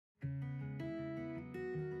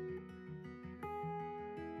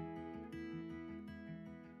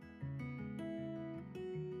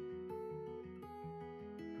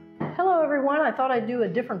everyone. I thought I'd do a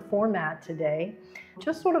different format today.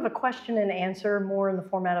 Just sort of a question and answer, more in the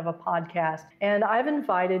format of a podcast. And I've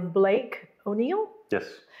invited Blake O'Neill. Yes.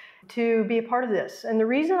 To be a part of this. And the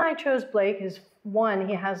reason I chose Blake is, one,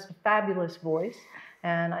 he has a fabulous voice.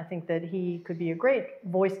 And I think that he could be a great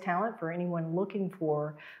voice talent for anyone looking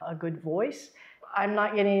for a good voice. I'm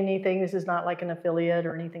not getting anything. This is not like an affiliate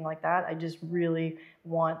or anything like that. I just really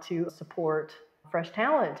want to support fresh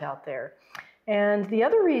talent out there. And the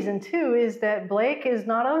other reason, too, is that Blake is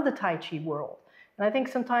not of the Tai Chi world. And I think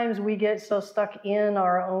sometimes we get so stuck in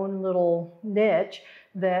our own little niche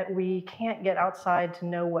that we can't get outside to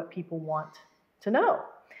know what people want to know.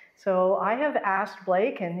 So I have asked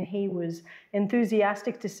Blake, and he was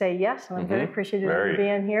enthusiastic to say yes, and I'm very appreciative of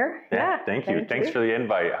being here. Yeah, thank you. Thanks for the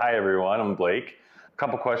invite. Hi, everyone. I'm Blake. A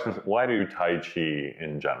couple questions. Why do Tai Chi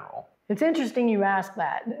in general? It's interesting you ask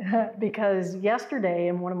that because yesterday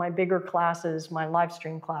in one of my bigger classes, my live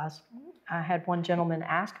stream class, I had one gentleman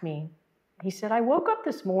ask me, he said, I woke up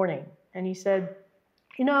this morning and he said,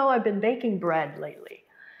 you know, I've been baking bread lately.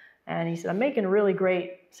 And he said, I'm making really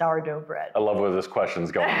great sourdough bread. I love where this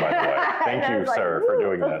question's going, by the way. Thank you, sir, for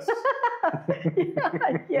doing this.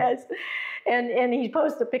 Yeah, yes. And he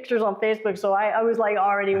posted pictures on Facebook, so I was like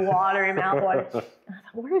already watering, mouth watering. I thought,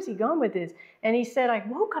 where is he going with this? And he said, I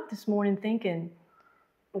woke up this morning thinking,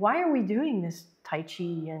 why are we doing this Tai Chi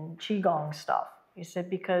and Qigong stuff? He said,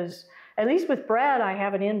 because at least with bread, I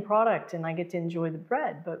have an end product and I get to enjoy the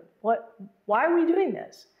bread. But why are we doing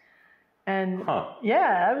this? And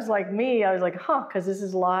yeah, that was like me. I was like, because this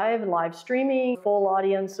is live streaming, full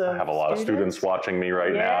audience of I have a lot of students watching me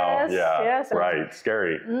right now. Yeah, yes. Right,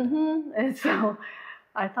 scary. And so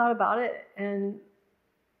I thought about it and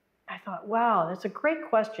I thought, wow, that's a great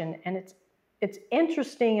question. And it's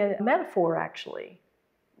interesting, a metaphor actually,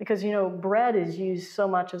 because, you know, bread is used so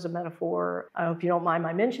much as a metaphor. I hope you don't mind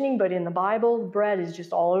my mentioning, but in the Bible, bread is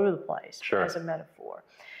just all over the place as a metaphor.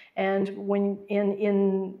 And when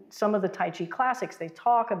in some of the Tai Chi classics, they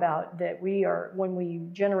talk about that when we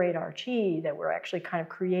generate our Chi, that we're actually kind of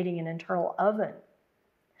creating an internal oven.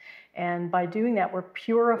 And by doing that, we're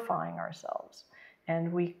purifying ourselves.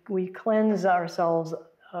 And we cleanse ourselves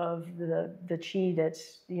of the Chi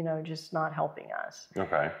that's, you know, just not helping us.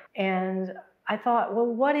 Okay. And I thought, well,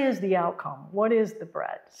 what is the outcome? What is the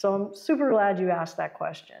bread? So I'm super glad you asked that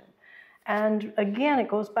question. And again, it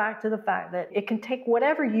goes back to the fact that it can take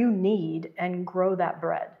whatever you need and grow that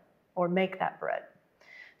bread or make that bread.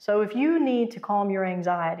 So if you need to calm your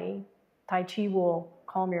anxiety, Tai Chi will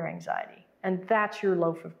calm your anxiety. And that's your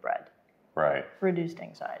loaf of bread. Right. Reduced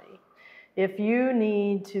anxiety. If you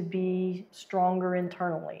need to be stronger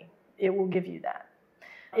internally, it will give you that.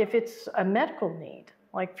 If it's a medical need,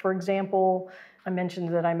 like for example, I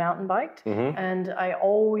mentioned that I mountain biked and I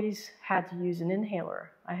always had to use an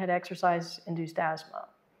inhaler. I had exercise-induced asthma.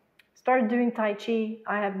 Started doing Tai Chi.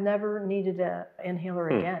 I have never needed an inhaler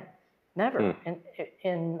again. Never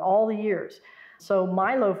in all the years. So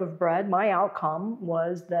my loaf of bread, my outcome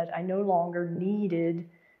was that I no longer needed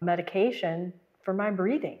medication for my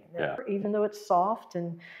breathing. Yeah. Even though it's soft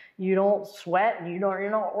and you don't sweat and you're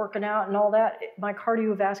not working out and all that, my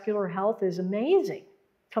cardiovascular health is amazing.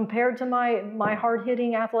 Compared to my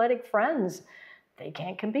hard-hitting athletic friends, they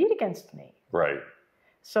can't compete against me. Right.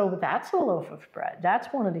 So that's a loaf of bread. That's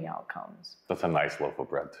one of the outcomes. That's a nice loaf of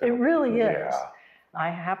bread, too. It really is. Yeah.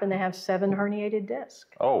 I happen to have 7 herniated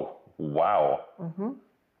discs. Oh, wow.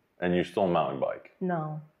 And you still mountain bike?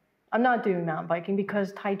 No. I'm not doing mountain biking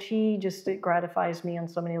because Tai Chi it gratifies me on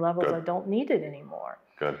so many levels. Good. I don't need it anymore.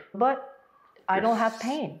 Good. But I don't have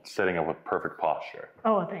pain. Setting up with perfect posture.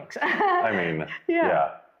 Oh, thanks. I mean,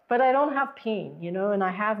 yeah. But I don't have pain, you know, and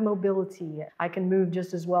I have mobility. I can move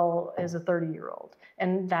just as well as a 30-year-old.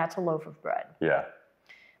 And that's a loaf of bread. Yeah.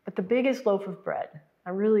 But the biggest loaf of bread,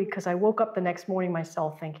 because I woke up the next morning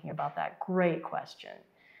myself thinking about that. Great question.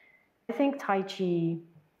 I think Tai Chi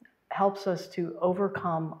helps us to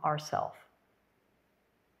overcome ourself.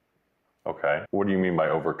 Okay. What do you mean by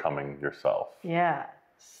overcoming yourself? Yeah.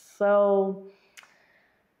 So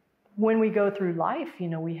when we go through life, you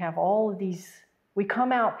know, we have all of these, we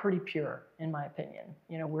come out pretty pure, in my opinion.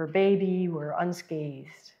 You know, we're a baby, we're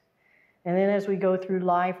unscathed. And then as we go through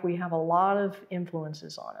life, we have a lot of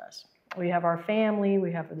influences on us. We have our family,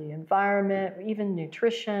 we have the environment, even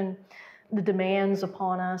nutrition, the demands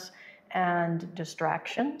upon us, and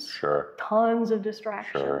distractions. Sure. Tons of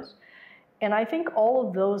distractions. Sure. And I think all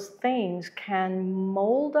of those things can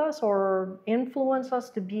mold us or influence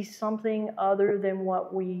us to be something other than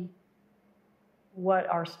what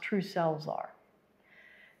our true selves are.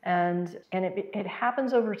 And it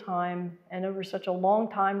happens over time and over such a long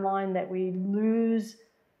timeline that we lose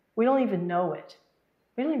We don't even know it.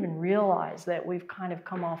 We don't even realize that we've kind of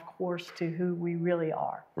come off course to who we really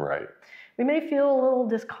are. Right. We may feel a little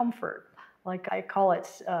discomfort, like I call it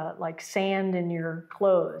like sand in your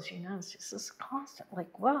clothes, you know, it's just this constant,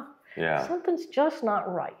 like, well, Yeah. something's just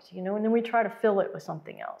not right, you know, and then we try to fill it with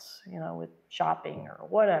something else, you know, with shopping or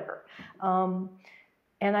whatever.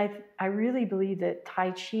 And I really believe that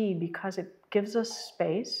Tai Chi, because it gives us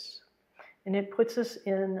space and it puts us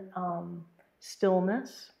in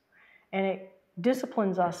stillness, and it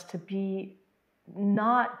disciplines us to be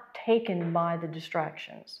not taken by the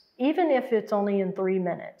distractions, even if it's only in 3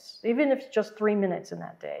 minutes, even if it's just 3 minutes in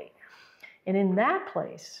that day. And in that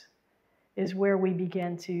place is where we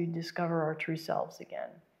begin to discover our true selves again.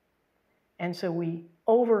 And so we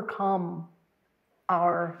overcome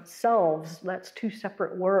ourselves. That's two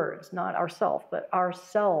separate words, not ourself, but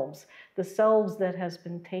ourselves, the selves that has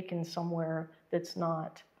been taken somewhere that's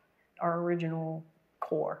not our original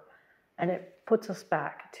core. And it puts us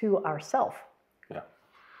back to ourself. Yeah.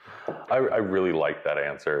 I really like that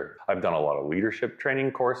answer. I've done a lot of leadership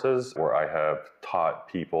training courses where I have taught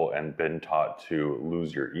people and been taught to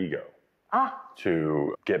lose your ego.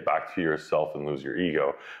 To get back to yourself and lose your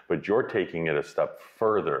ego. But you're taking it a step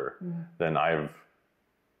further than I've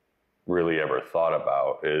really ever thought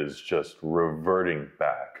about, is just reverting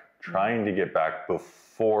back, trying to get back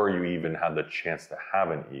before you even have the chance to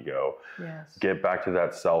have an ego. Yes. Get back to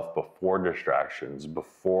that self before distractions,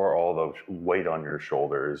 before all the weight on your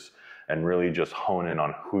shoulders, and really just hone in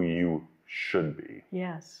on who you should be.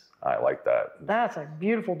 Yes. I like that. That's a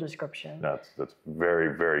beautiful description. That's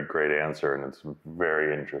very, very great answer, and it's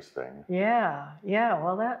very interesting. Yeah.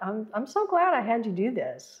 Well, I'm so glad I had you do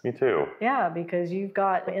this. Me too. Yeah, because you've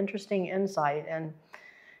got interesting insight and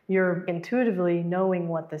you're intuitively knowing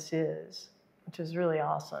what this is, which is really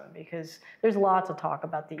awesome, because there's lots of talk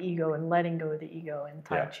about the ego and letting go of the ego in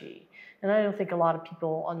Tai Chi. And I don't think a lot of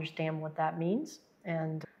people understand what that means.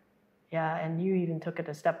 And yeah, and you even took it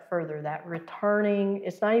a step further, that returning,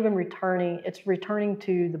 it's not even returning, it's returning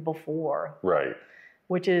to the before. Right.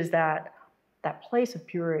 Which is that place of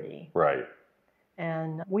purity. Right.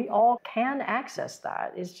 And we all can access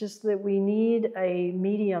that. It's just that we need a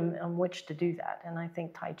medium on which to do that. And I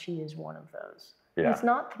think Tai Chi is one of those. Yeah. It's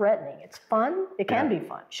not threatening. It's fun. It can be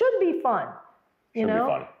fun. Should be fun. You know?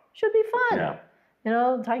 Be fun. Should be fun. Yeah. You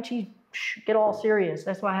know, Tai Chi, get all serious.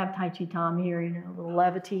 That's why I have Tai Chi Tom here, you know, a little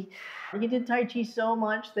levity. He did Tai Chi so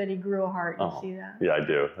much that he grew a heart. You see that? Yeah, I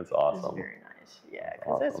do. That's awesome. It's very nice. Yeah,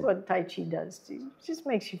 because that's what Tai Chi does. It just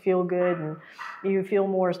makes you feel good, and you feel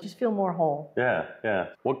more whole. Yeah.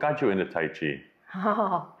 What got you into Tai Chi?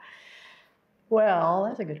 Well,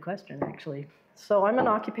 that's a good question, actually. So I'm an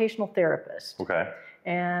occupational therapist. Okay.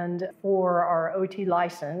 And for our OT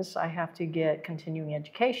license, I have to get continuing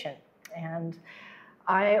education. And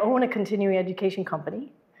I own a continuing education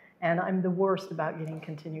company, and I'm the worst about getting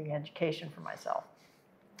continuing education for myself.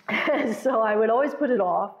 So I would always put it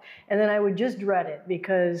off, and then I would just dread it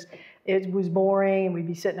because it was boring, and we'd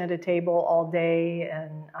be sitting at a table all day,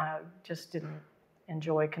 and I just didn't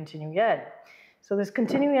enjoy continuing ed. So this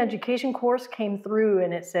continuing education course came through,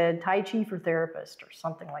 and it said Tai Chi for therapists or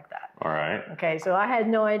something like that. All right. Okay, so I had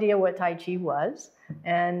no idea what Tai Chi was,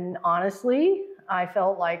 and honestly, I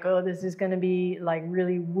felt like, oh, this is going to be like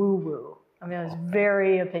really woo-woo. I mean, I was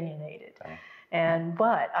very opinionated. Okay.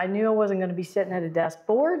 But I knew I wasn't going to be sitting at a desk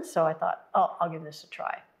bored, so I thought, oh, I'll give this a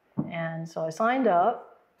try. And so I signed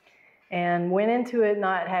up and went into it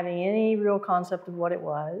not having any real concept of what it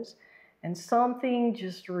was, and something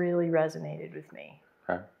just really resonated with me.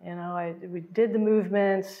 Okay. You know, we did the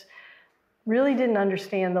movements, really didn't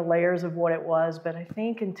understand the layers of what it was, but I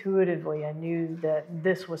think intuitively I knew that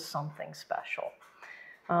this was something special.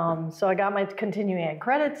 So I got my continuing ed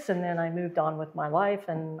credits, and then I moved on with my life,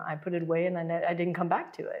 and I put it away, and I didn't come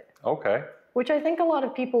back to it. Okay. Which I think a lot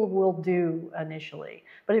of people will do initially,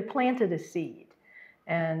 but it planted a seed.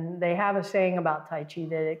 And they have a saying about Tai Chi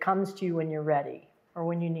that it comes to you when you're ready or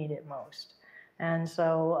when you need it most. And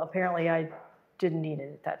so apparently I didn't need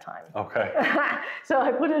it at that time. Okay. So I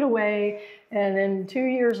put it away, and then 2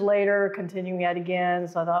 years later, continuing ed again.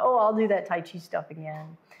 So I thought, oh, I'll do that Tai Chi stuff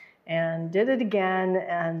again. And did it again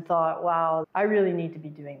and thought, wow, I really need to be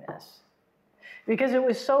doing this. Because it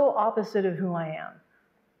was so opposite of who I am.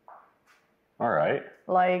 All right.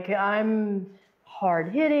 Like, I'm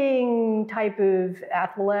hard-hitting type of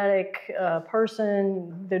athletic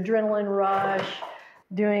person, the adrenaline rush,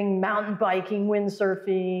 doing mountain biking,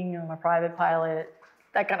 windsurfing, I'm a private pilot,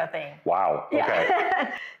 that kind of thing. Wow. Okay.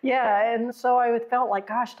 Yeah. Yeah, and so I felt like,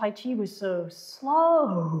 gosh, Tai Chi was so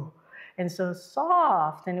slow and so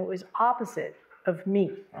soft, and it was opposite of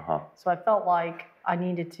me. So I felt like I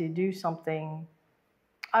needed to do something.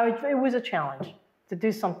 It was a challenge to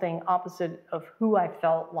do something opposite of who I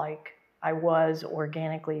felt like I was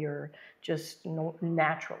organically or just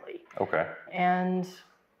naturally. Okay. And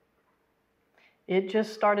it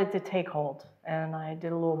just started to take hold. And I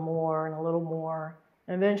did a little more and a little more.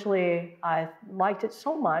 And eventually, I liked it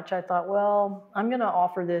so much, I thought, well, I'm going to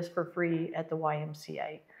offer this for free at the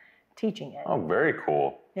YMCA, teaching it. Oh, very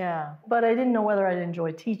cool. Yeah. But I didn't know whether I'd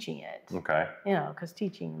enjoy teaching it. Okay. You know, because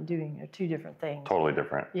teaching and doing are two different things. Totally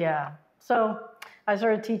different. Yeah. So I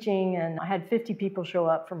started teaching, and I had 50 people show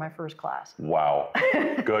up for my first class. Wow.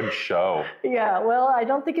 Good show. Yeah. Well, I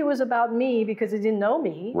don't think it was about me because they didn't know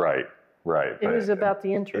me. Right. Right. It was about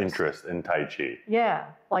the interest. Interest in Tai Chi. Yeah.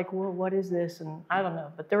 Like, well, what is this? And I don't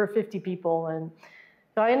know. But there were 50 people. And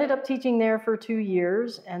so I ended up teaching there for 2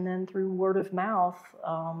 years. And then through word of mouth,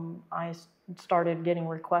 I started getting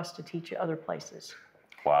requests to teach other places.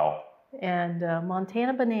 Wow. And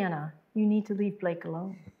Montana Banana, you need to leave Blake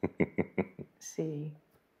alone. See.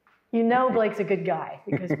 You know Blake's a good guy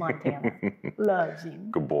because Montana loves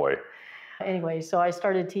him. Good boy. Anyway, so I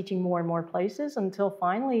started teaching more and more places until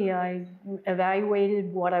finally I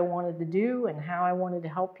evaluated what I wanted to do and how I wanted to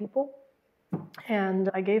help people. And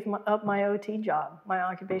I gave up my OT job, my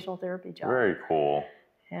occupational therapy job. Very cool.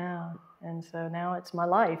 Yeah. And so now it's my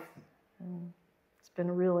life. And it's been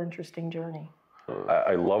a real interesting journey.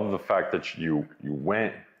 I love the fact that you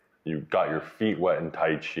went, you got your feet wet in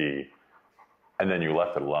Tai Chi, and then you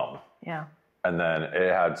left it alone. Yeah. And then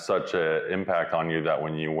it had such an impact on you that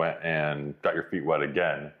when you went and got your feet wet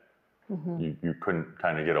again, you couldn't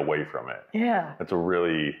kind of get away from it. Yeah. That's a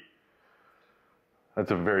very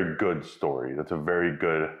good story. That's a very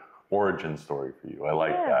good origin story for you. I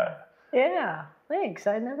like that. Yeah. Thanks.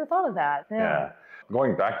 I never thought of that. Yeah.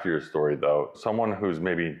 Going back to your story though, someone who's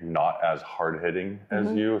maybe not as hard-hitting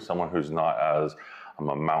as you, someone who's not as, I'm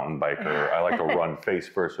a mountain biker, I like to run face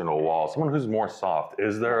first into a wall, someone who's more soft,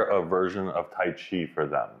 is there a version of Tai Chi for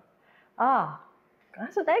them? Ah,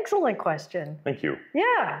 that's an excellent question. Thank you.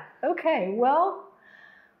 Yeah. Okay. Well,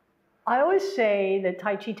 I always say that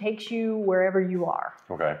Tai Chi takes you wherever you are.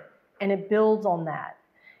 Okay. And it builds on that.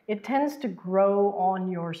 It tends to grow on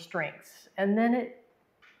your strengths. And then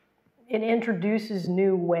it introduces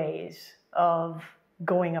new ways of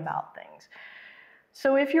going about things.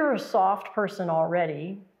 So if you're a soft person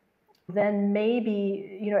already, then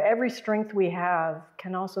maybe, every strength we have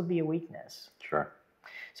can also be a weakness. Sure.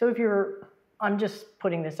 So I'm just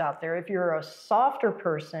putting this out there, if you're a softer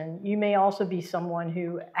person, you may also be someone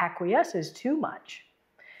who acquiesces too much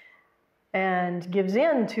and gives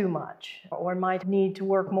in too much, or might need to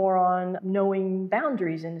work more on knowing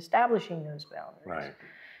boundaries and establishing those boundaries. Right.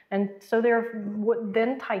 And so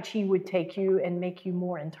then Tai Chi would take you and make you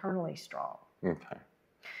more internally strong. Okay.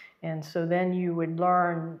 And so then you would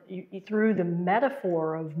learn, through the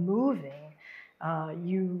metaphor of moving,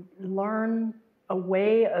 you learn a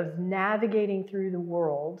way of navigating through the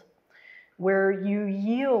world where you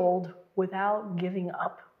yield without giving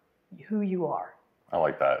up who you are. I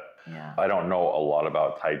like that. Yeah. I don't know a lot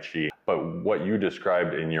about Tai Chi, but what you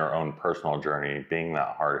described in your own personal journey, being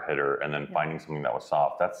that hard hitter and then finding something that was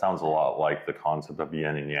soft, that sounds a lot like the concept of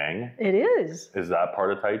yin and yang. It is. Is that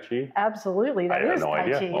part of Tai Chi? Absolutely. That is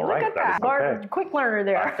Tai Chi. All right. Look at that. Okay. Quick learner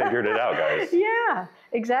there. I figured it out, guys. Yeah,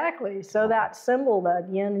 exactly. So that symbol, that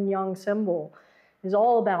yin and yang symbol, is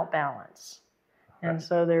all about balance. Okay. And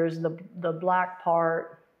so there's the black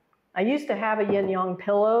part. I used to have a yin-yang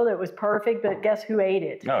pillow that was perfect, but guess who ate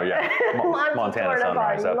it? Oh, yeah. Montana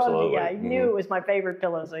Sunrise, absolutely. I knew it was my favorite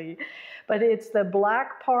pillow. But it's the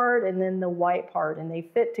black part and then the white part, and they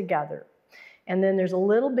fit together. And then there's a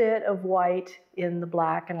little bit of white in the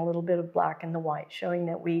black and a little bit of black in the white, showing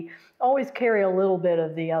that we always carry a little bit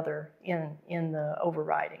of the other in the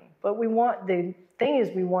overriding. But the thing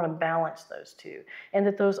is we want to balance those two, and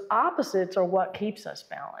that those opposites are what keeps us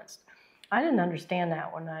balanced. I didn't understand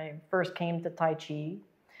that when I first came to Tai Chi.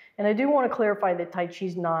 And I do want to clarify that Tai Chi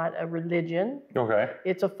is not a religion. Okay.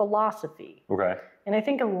 It's a philosophy. Okay. And I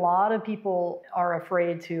think a lot of people are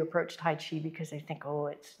afraid to approach Tai Chi because they think,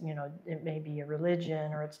 it's, it may be a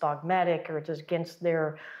religion, or it's dogmatic, or it's against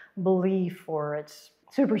their belief, or it's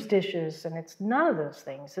superstitious. And it's none of those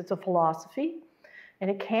things. It's a philosophy. And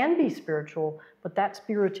it can be spiritual, but that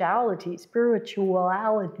spirituality.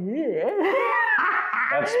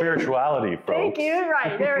 That's spirituality, folks. Thank you.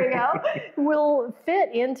 Right, there we go. Will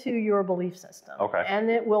fit into your belief system. Okay.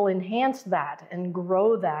 And it will enhance that and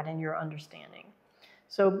grow that in your understanding.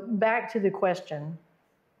 So back to the question,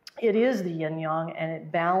 it is the yin-yang, and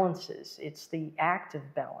it balances. It's the act of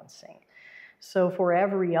balancing. So for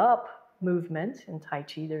every up, movement in Tai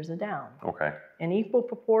Chi, there's a down. Okay. In equal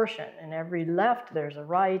proportion. In every left, there's a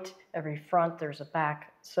right. Every front, there's a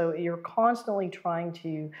back. So you're constantly trying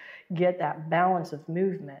to get that balance of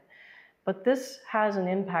movement. But this has an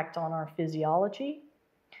impact on our physiology.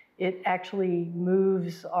 It actually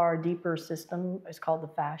moves our deeper system. It's called the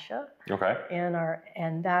fascia. Okay.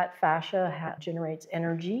 And that fascia generates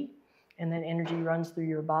energy, and then energy runs through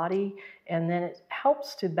your body, and then it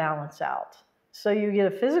helps to balance out. So you get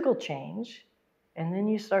a physical change, and then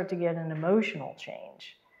you start to get an emotional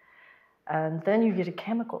change, and then you get a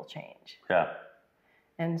chemical change. Yeah.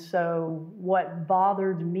 And so what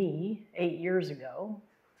bothered me 8 years ago,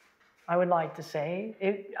 I would like to say,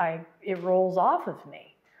 it rolls off of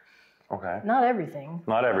me. Okay. Not everything.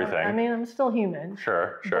 Not everything. I mean, I'm still human.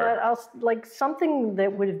 Sure. But something that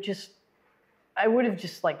I would have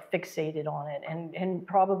just like fixated on it and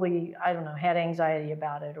probably, I don't know, had anxiety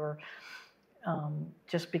about it, or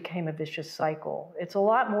just became a vicious cycle. It's a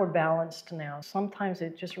lot more balanced now. Sometimes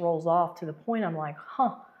it just rolls off to the point I'm like,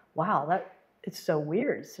 wow, it's so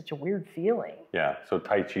weird. It's such a weird feeling. Yeah. So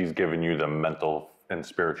Tai Chi's given you the mental and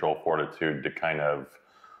spiritual fortitude to kind of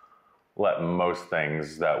let most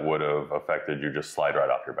things that would have affected you just slide right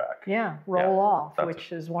off your back. Yeah, roll off,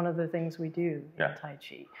 which is one of the things we do in Tai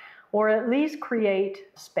Chi. Or at least create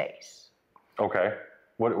space. Okay.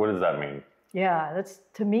 What does that mean? Yeah, that's,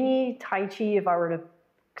 to me, Tai Chi, if I were to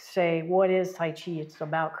say, what is Tai Chi? It's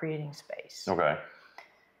about creating space. Okay.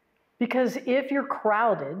 Because if you're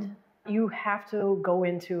crowded, you have to go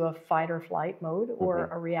into a fight or flight mode or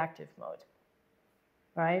a reactive mode,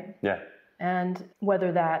 right? Yeah. And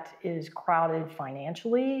whether that is crowded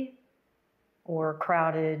financially or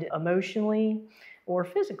crowded emotionally or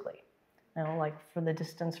physically, like for the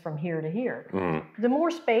distance from here to here. The more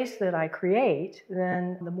space that I create,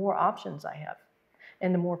 then the more options I have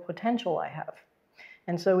and the more potential I have.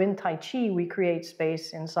 And so in Tai Chi, we create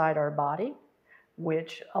space inside our body,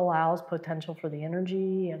 which allows potential for the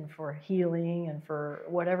energy and for healing and for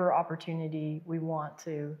whatever opportunity we want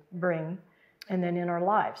to bring. And then in our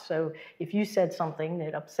lives. So if you said something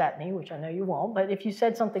that upset me, which I know you won't, but if you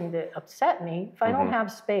said something that upset me, if I don't have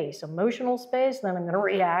space, emotional space, then I'm going to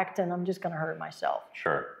react and I'm just going to hurt myself.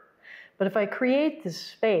 Sure. But if I create this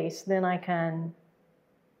space, then I can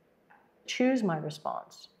choose my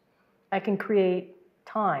response. I can create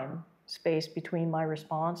space between my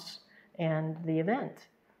response and the event.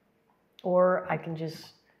 Or I can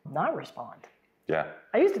just not respond. Yeah.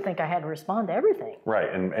 I used to think I had to respond to everything.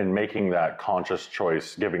 Right, and making that conscious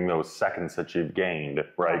choice, giving those seconds that you've gained,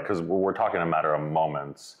 right? Because we're talking a matter of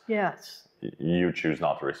moments. Yes. You choose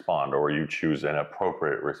not to respond, or you choose an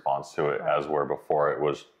appropriate response to it, as where before it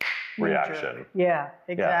was reaction. Yeah,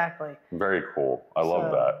 exactly. Yeah. Very cool. I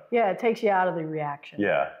love that. Yeah, it takes you out of the reaction.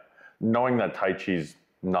 Yeah. Knowing that Tai Chi's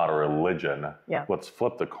not a religion, let's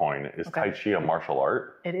flip the coin. Is Tai Chi a martial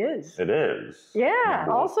art? It is. It is. Yeah,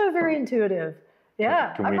 also very intuitive.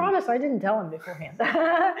 Yeah, I promise I didn't tell him beforehand.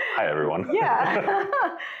 Hi, everyone. Yeah.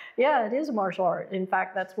 Yeah, it is a martial art. In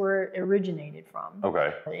fact, that's where it originated from.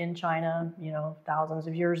 Okay. In China, thousands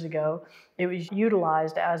of years ago, it was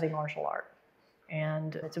utilized as a martial art.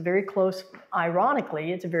 And it's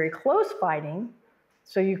ironically, it's a very close fighting.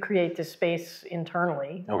 So you create this space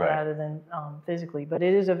internally rather than physically. But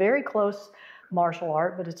it is a very close martial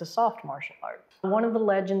art, but it's a soft martial art. One of the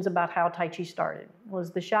legends about how Tai Chi started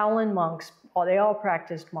was the Shaolin monks. They all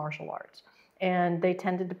practiced martial arts, and they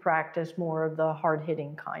tended to practice more of the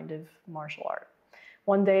hard-hitting kind of martial art.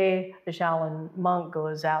 One day, the Shaolin monk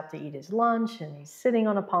goes out to eat his lunch, and he's sitting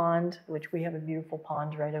on a pond, which we have a beautiful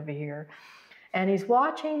pond right over here, and he's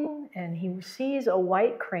watching, and he sees a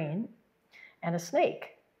white crane and a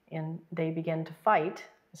snake, and they begin to fight.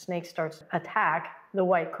 The snake starts to attack the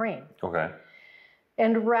white crane. Okay.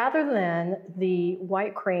 And rather than the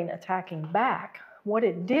white crane attacking back, what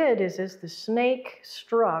it did is as the snake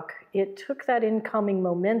struck, it took that incoming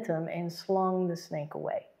momentum and slung the snake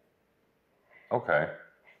away. Okay.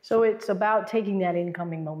 So it's about taking that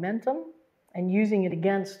incoming momentum and using it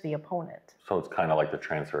against the opponent. So it's kind of like the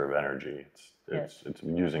transfer of energy. It's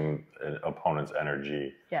using an opponent's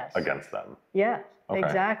energy against them. Yeah,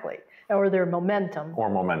 exactly. Or their momentum. Or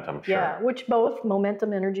momentum, sure. Yeah, which both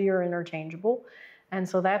momentum, energy are interchangeable. And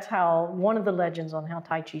so that's one of the legends on how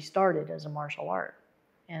Tai Chi started as a martial art.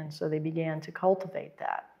 And so they began to cultivate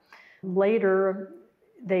that. Later,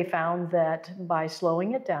 they found that by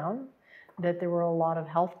slowing it down, that there were a lot of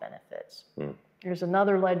health benefits. There's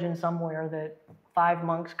another legend somewhere that 5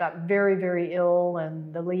 monks got very, very ill,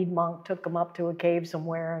 and the lead monk took them up to a cave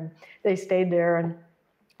somewhere, and they stayed there.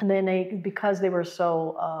 And then because they were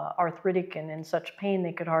so arthritic and in such pain,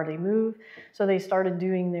 they could hardly move. So they started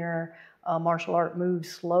doing their martial art moves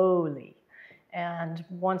slowly. And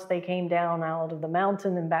once they came down out of the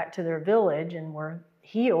mountain and back to their village and were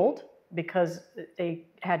healed, because they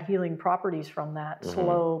had healing properties from that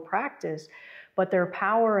slow practice, but their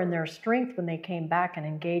power and their strength when they came back and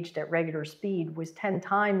engaged at regular speed was 10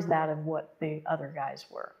 times that of what the other guys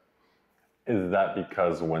were. Is that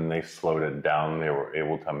because when they slowed it down, they were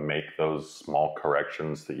able to make those small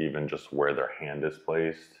corrections to even just where their hand is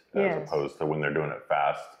placed, as opposed to when they're doing it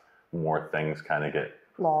fast, more things kind of get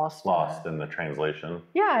lost in the translation?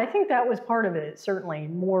 Yeah, I think that was part of it, certainly.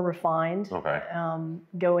 More refined,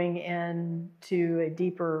 going into a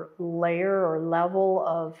deeper layer or level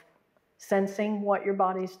of sensing what your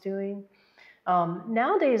body's doing.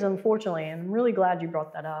 Nowadays, unfortunately, and I'm really glad you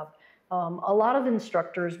brought that up, a lot of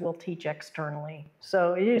instructors will teach externally.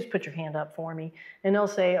 So you just put your hand up for me, and they'll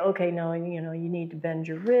say, okay, no, you need to bend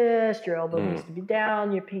your wrist, your elbow needs to be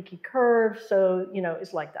down, your pinky curved. So,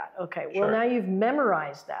 it's like that. Okay, well, now you've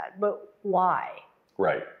memorized that, but why?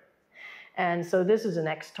 Right. And so this is an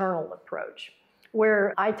external approach,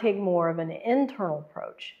 where I take more of an internal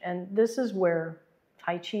approach. And this is where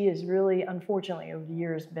Tai Chi is really, unfortunately, over the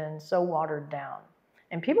years been so watered down.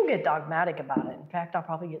 And people get dogmatic about it. In fact, I'll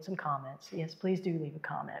probably get some comments. Yes, please do leave a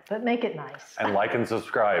comment, but make it nice. And like and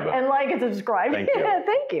subscribe. And like and subscribe. Thank you.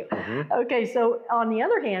 Thank you. Okay, so on the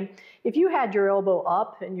other hand, if you had your elbow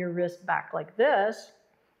up and your wrist back like this,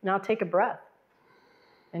 now take a breath.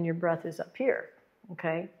 And your breath is up here.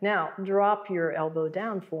 Okay, now drop your elbow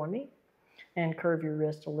down for me and curve your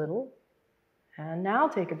wrist a little. And now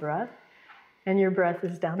take a breath. And your breath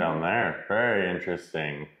is down there. Very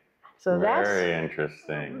interesting. So that's very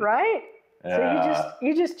interesting. Right? Yeah. So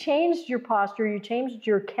you just changed your posture, you changed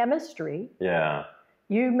your chemistry. Yeah.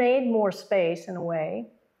 You made more space in a way,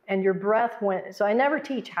 and your breath went. So I never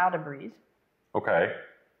teach how to breathe. Okay.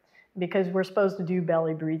 Because we're supposed to do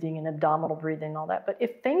belly breathing and abdominal breathing and all that. But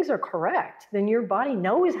if things are correct, then your body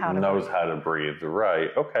knows how to breathe. Right.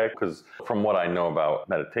 Okay. Because from what I know about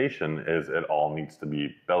meditation is it all needs to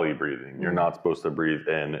be belly breathing. You're not supposed to breathe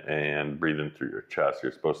in and breathe in through your chest.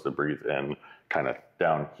 You're supposed to breathe in kind of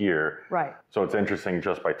down here. Right. So it's interesting,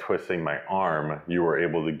 just by twisting my arm, you were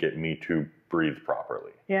able to get me to breathe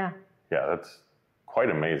properly. Yeah. Yeah, that's quite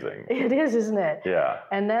amazing. It is, isn't it? Yeah.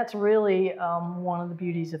 And that's really one of the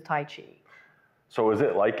beauties of Tai Chi. So is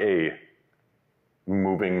it like a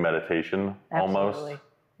moving meditation almost? Absolutely.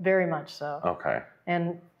 Very much so. Okay.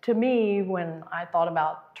 And to me, when I thought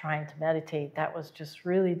about trying to meditate, that was just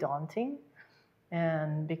really daunting.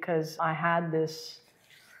 And because I had this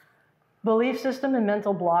belief system and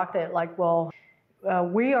mental block that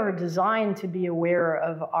we are designed to be aware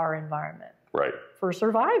of our environment. Right. For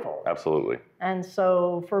survival. Absolutely. And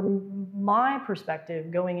so from my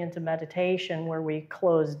perspective, going into meditation where we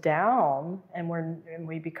close down and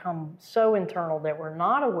we become so internal that we're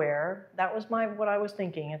not aware, that was what I was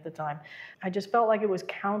thinking at the time. I just felt like it was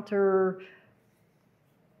counter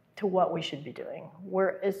to what we should be doing.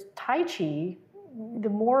 Whereas Tai Chi, the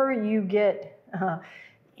more you get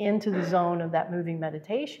into the zone of that moving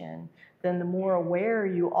meditation, then the more aware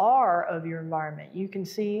you are of your environment. You can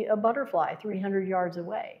see a butterfly 300 yards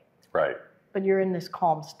away. Right. But you're in this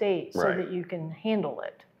calm state so that you can handle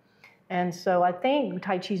it. And so I think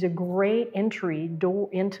Tai Chi is a great entry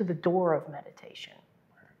into the door of meditation.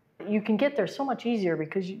 You can get there so much easier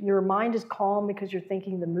because your mind is calm because you're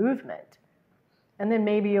thinking the movement. And then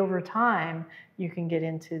maybe over time, you can get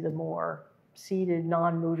into the more seated,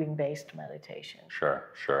 non-moving based meditation. Sure,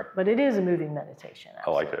 sure. But it is a moving meditation.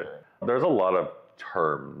 Absolutely. I like it. There's a lot of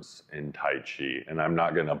terms in Tai Chi, and I'm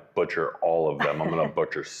not going to butcher all of them. I'm going to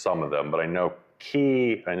butcher some of them, but I know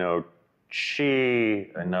Qi, I know Chi,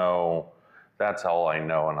 I know that's all I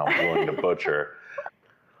know, and I'm willing to butcher.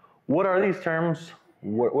 What are these terms?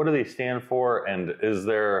 What do they stand for? And is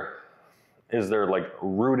there like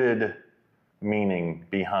rooted meaning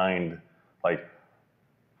behind, like,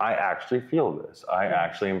 I actually feel this. I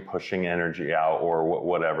actually am pushing energy out, or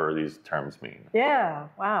whatever these terms mean. Yeah,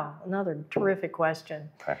 wow. Another terrific question.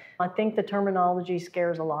 Okay. I think the terminology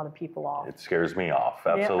scares a lot of people off. It scares me off,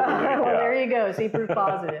 absolutely. Yeah. Well, there you go. See, proof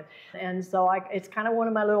positive. And so it's kind of one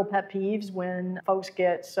of my little pet peeves when folks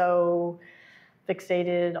get so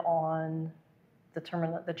fixated on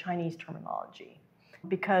the Chinese terminology.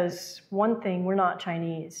 Because one thing, we're not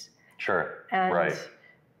Chinese. Sure, and right.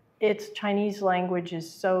 Its Chinese language is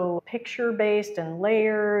so picture-based and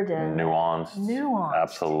layered and nuanced.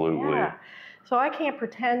 Absolutely. Yeah. So I can't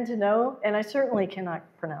pretend to know, and I certainly cannot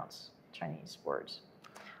pronounce Chinese words.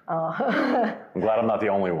 I'm glad I'm not the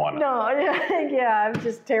only one. No, yeah, I'm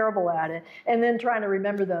just terrible at it. And then trying to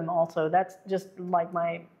remember them also. That's just like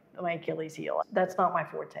my my Achilles heel. That's not my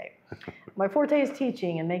forte. My forte is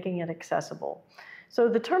teaching and making it accessible. So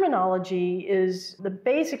the terminology is, the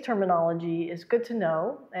basic terminology is good to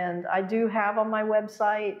know. And I do have on my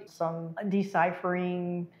website some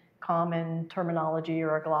deciphering common terminology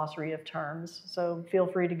or a glossary of terms. So feel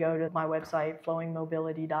free to go to my website,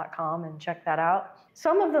 flowingmobility.com, and check that out.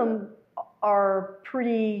 Some of them are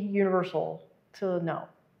pretty universal to know.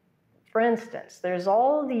 For instance, there's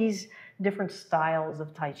all these different styles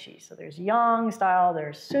of Tai Chi. So there's Yang style,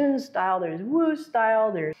 there's Sun style, there's Wu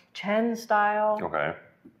style, there's Chen style. Okay.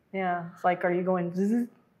 Yeah, it's like, are you going zzz?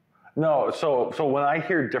 No, so when I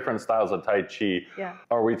hear different styles of Tai Chi, Yeah.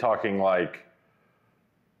 Are we talking like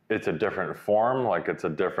it's a different form, like it's a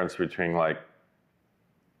difference between like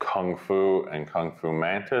Kung Fu and Kung Fu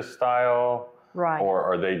Mantis style? Right. Or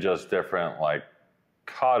are they just different like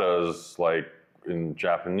katas, like in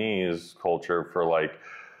Japanese culture for like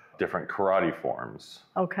different karate forms?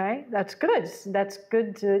 Okay, that's good. That's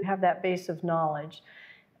good to have that base of knowledge.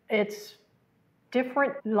 It's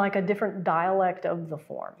different, like a different dialect of the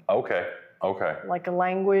form. Okay, okay. Like a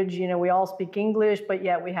language, you know, we all speak English, but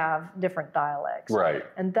yet we have different dialects. Right.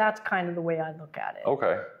 And that's kind of the way I look at it.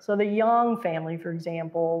 Okay. So the Yang family, for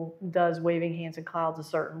example, does waving hands and clouds a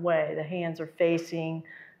certain way. The hands are facing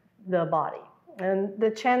the body. And the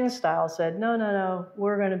Chen style said, no,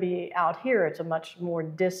 we're going to be out here. It's a much more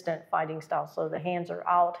distant fighting style. So the hands are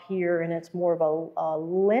out here, and it's more of a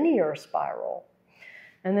linear spiral.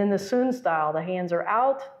 And then the Sun style, the hands are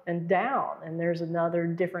out and down, and there's another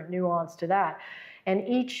different nuance to that. And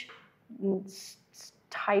each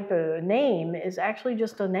type of name is actually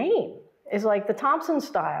just a name. It's like the Thompson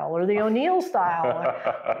style or the O'Neill style.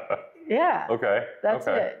 Yeah. Okay. That's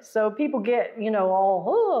it. So people get, you know, all,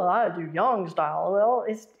 oh, I do Yang style. Well,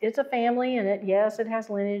 it's a family, and yes, it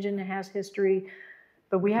has lineage and it has history,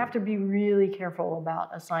 but we have to be really careful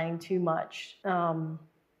about assigning too much.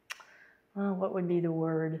 What would be the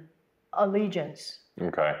word? Allegiance.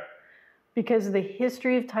 Okay. Because the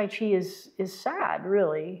history of Tai Chi is sad,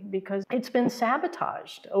 really, because it's been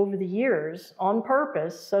sabotaged over the years on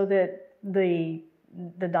purpose so that the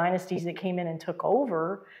dynasties that came in and took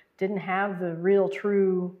over didn't have the real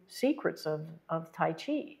true secrets of Tai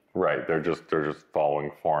Chi. Right. They're just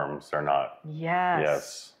following forms. They're not.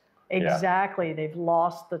 Yes. Exactly. Yeah. They've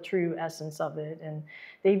lost the true essence of it, and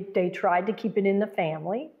they tried to keep it in the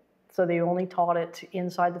family. So they only taught it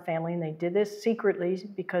inside the family, and they did this secretly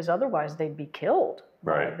because otherwise they'd be killed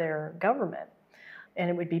by their government, and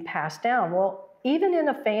it would be passed down. Well, even in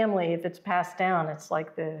a family, if it's passed down, it's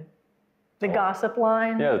like the gossip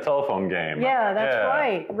line. Yeah, the telephone game. Yeah,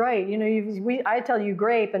 that's right. You know, I tell you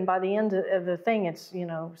grape, and by the end of the thing, it's, you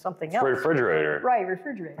know, something else. Refrigerator. Right,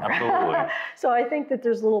 refrigerator. Absolutely. So I think that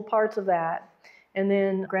there's little parts of that. And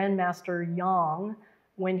then Grandmaster Yang,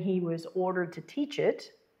 when he was ordered to teach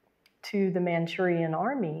it to the Manchurian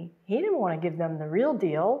army, he didn't want to give them the real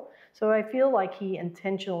deal. So I feel like he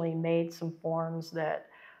intentionally made some forms that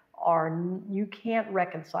you can't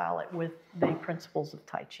reconcile it with the principles of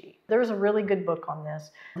Tai Chi. There's a really good book on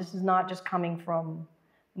this. This is not just coming from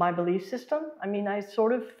my belief system. I mean, I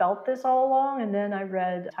sort of felt this all along, and then I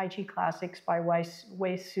read Tai Chi Classics by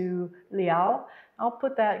Wei Su Liao. I'll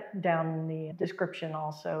put that down in the description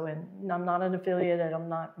also, and I'm not an affiliate, and I'm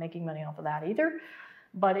not making money off of that either.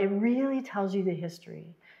 But it really tells you the history.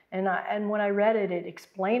 And when I read it, it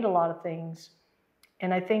explained a lot of things.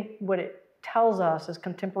 And I think what it tells us as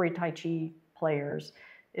contemporary Tai Chi players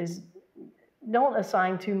is don't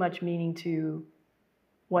assign too much meaning to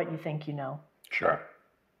what you think you know. Sure.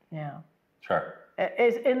 Yeah. Sure.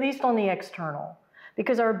 At least on the external.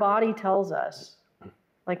 Because our body tells us.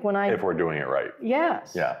 Like if we're doing it right.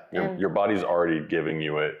 Yes. Yeah. Your body's already giving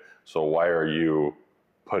you it. So why are you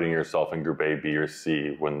putting yourself in group A, B, or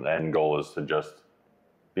C when the end goal is to just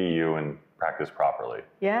be you and practice properly?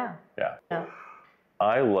 Yeah. Yeah.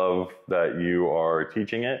 I love that you are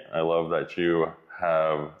teaching it. I love that you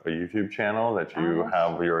have a YouTube channel, that you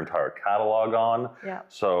have your entire catalog on. Yeah.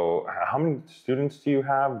 So how many students do you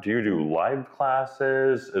have? Do you do live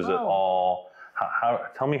classes? Is it all...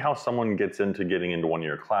 tell me how someone gets into getting into one of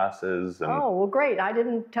your classes. And... Oh, well, great. I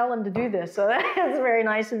didn't tell him to do this, so that's very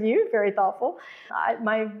nice of you, very thoughtful.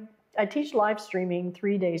 I teach live streaming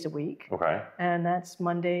 3 days a week. Okay. And that's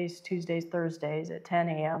Mondays, Tuesdays, Thursdays at 10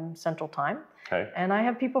 a.m. Central Time. Okay. And I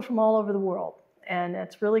have people from all over the world. And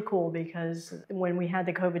it's really cool because when we had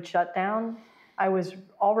the COVID shutdown, I was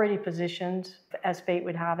already positioned, as fate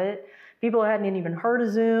would have it. People hadn't even heard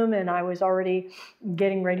of Zoom, and I was already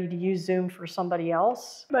getting ready to use Zoom for somebody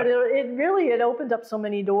else. But it opened up so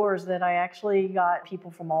many doors that I actually got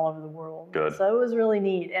people from all over the world. Good. So it was really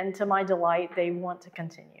neat. And to my delight, they want to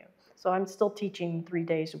continue. So I'm still teaching 3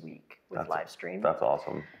 days a week with live stream. That's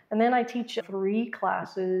awesome. And then I teach 3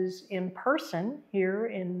 classes in person here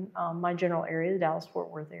in my general area, the Dallas-Fort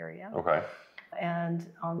Worth area. Okay. And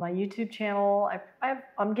on my YouTube channel,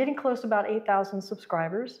 I'm getting close to about 8,000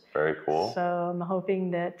 subscribers. Very cool. So I'm hoping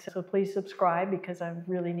that, so please subscribe because I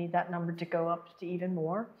really need that number to go up to even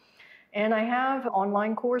more. And I have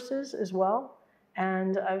online courses as well.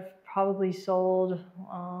 And I've probably sold,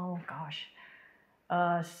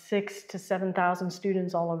 6,000 to 7,000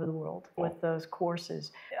 students all over the world with those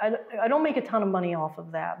courses. I don't make a ton of money off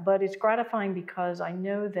of that, but it's gratifying because I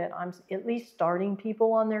know that I'm at least starting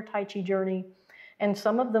people on their Tai Chi journey. And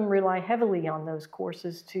some of them rely heavily on those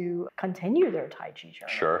courses to continue their Tai Chi journey.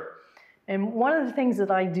 Sure. And one of the things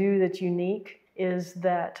that I do that's unique is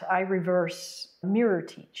that I reverse mirror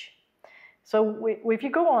teach. So if you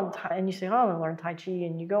go on and you say, oh, I want to learn Tai Chi,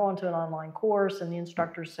 and you go onto an online course and the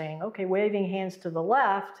instructor's saying, okay, waving hands to the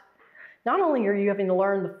left, not only are you having to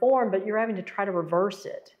learn the form, but you're having to try to reverse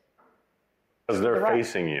it. Because they're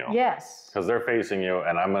facing you. Yes. Because they're facing you,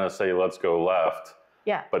 and I'm going to say, let's go left.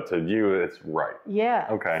 Yeah. But to you, it's right. Yeah.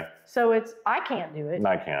 Okay. So I can't do it.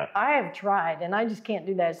 I can't. I have tried, and I just can't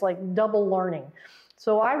do that. It's like double learning.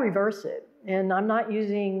 So I reverse it. And I'm not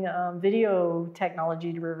using video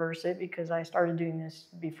technology to reverse it because I started doing this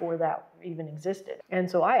before that even existed. And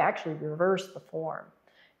so I actually reverse the form.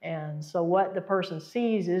 And so what the person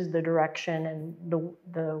sees is the direction and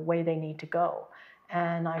the way they need to go.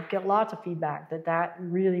 And I get lots of feedback that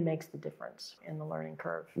really makes the difference in the learning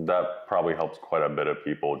curve. That probably helps quite a bit of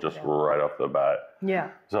people just right off the bat. Yeah.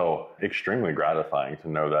 So extremely gratifying to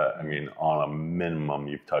know that, I mean, on a minimum,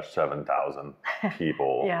 you've touched 7,000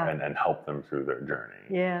 people and helped them through their journey.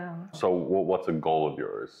 Yeah. So what's a goal of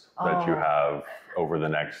yours that you have over the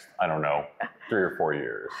next, I don't know, 3 or 4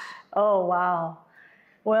 years? Oh, wow.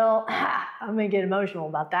 Well, I'm going to get emotional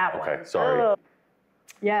about that one. Okay, sorry.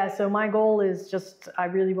 Yeah, so my goal is just, I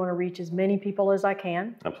really want to reach as many people as I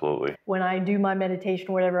can. Absolutely. When I do my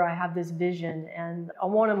meditation, whatever, I have this vision. And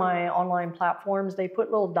on one of my online platforms, they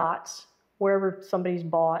put little dots wherever somebody's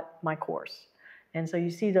bought my course. And so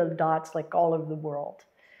you see the dots like all over the world.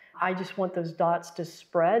 I just want those dots to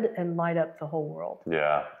spread and light up the whole world.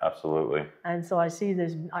 Yeah, absolutely. And so I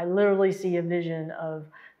literally see a vision of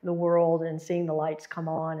the world and seeing the lights come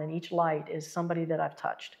on, and each light is somebody that I've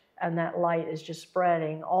touched. And that light is just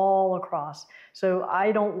spreading all across. So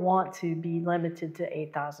I don't want to be limited to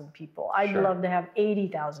 8,000 people. I'd love to have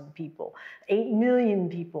 80,000 people, 8 million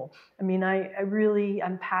people. I mean,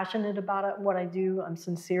 I'm passionate about it, what I do. I'm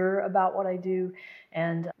sincere about what I do.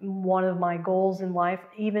 And one of my goals in life,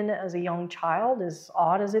 even as a young child, as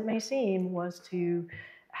odd as it may seem, was to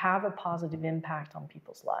have a positive impact on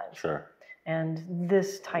people's lives. Sure. And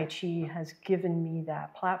this Tai Chi has given me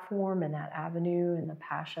that platform and that avenue and the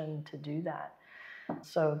passion to do that.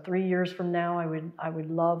 So 3 years from now, I would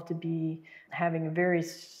love to be having a very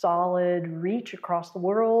solid reach across the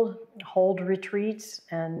world, hold retreats,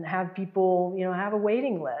 and have people, have a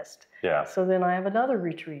waiting list. Yeah. So then I have another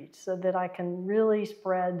retreat so that I can really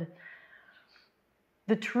spread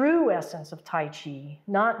the true essence of Tai Chi,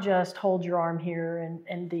 not just hold your arm here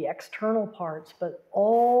and the external parts, but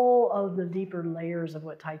all of the deeper layers of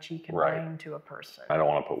what Tai Chi can bring to a person. I don't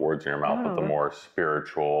want to put words in your mouth, but the more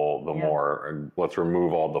spiritual, the more, let's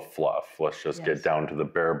remove all the fluff. Let's just get down to the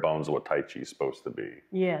bare bones of what Tai Chi is supposed to be.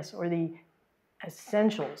 Yes, or the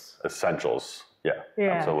essentials. Essentials, yeah,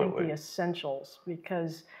 absolutely. I think the essentials,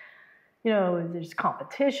 because there's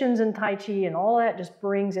competitions in Tai Chi and all that just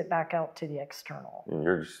brings it back out to the external.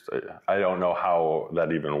 I don't know how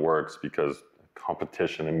that even works because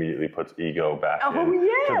competition immediately puts ego back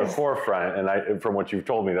to the forefront. And from what you've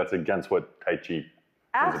told me, that's against what Tai Chi is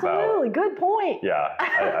about. Absolutely, good point. Yeah,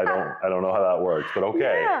 I don't know how that works, but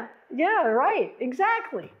okay. Yeah, right,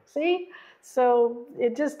 exactly. See? So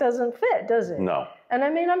it just doesn't fit, does it? No. And I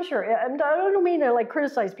mean, I'm sure, I don't mean to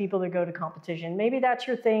criticize people that go to competition. Maybe that's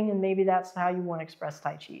your thing and maybe that's how you want to express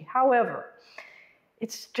Tai Chi. However,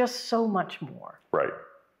 it's just so much more. Right.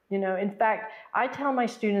 In fact, I tell my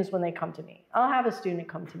students when they come to me, I'll have a student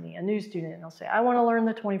come to me, a new student, and they'll say, I want to learn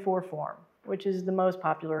the 24 form, which is the most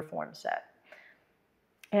popular form set.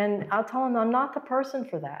 And I'll tell them I'm not the person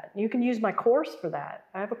for that. You can use my course for that.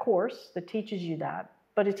 I have a course that teaches you that.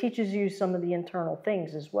 But it teaches you some of the internal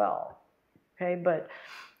things as well, okay? But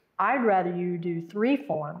I'd rather you do 3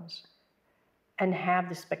 forms and have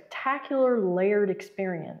the spectacular layered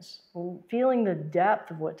experience, feeling the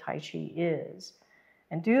depth of what Tai Chi is,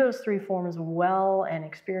 and do those 3 forms well and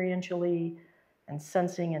experientially and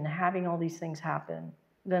sensing and having all these things happen,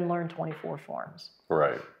 than learn 24 forms.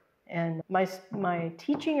 Right. And my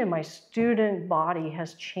teaching and my student body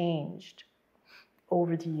has changed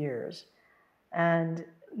over the years. And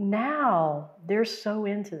now they're so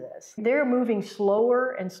into this. They're moving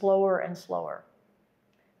slower and slower and slower.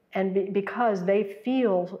 And because they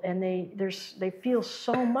feel, and they feel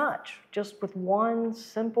so much just with one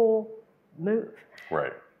simple move.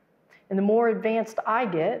 Right. And the more advanced I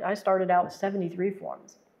get, I started out with 73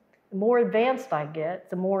 forms. The more advanced I get,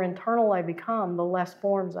 the more internal I become, the less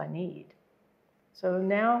forms I need. So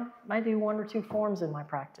now I do 1 or 2 forms in my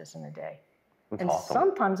practice in a day. That's and awesome.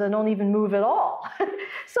 Sometimes I don't even move at all.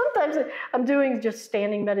 Sometimes I'm doing just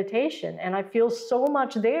standing meditation, and I feel so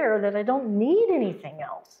much there that I don't need anything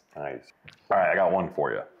else. Nice. All right, I got one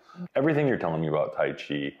for you. Everything you're telling me about Tai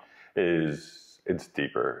Chi it's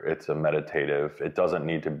deeper. It's a meditative. It doesn't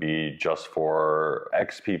need to be just for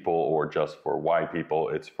X people or just for Y people.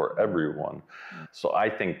 It's for everyone. So I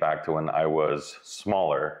think back to when I was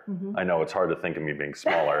smaller. I know it's hard to think of me being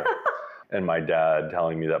smaller. And my dad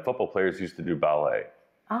telling me that football players used to do ballet.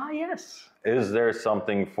 Ah, yes. Is there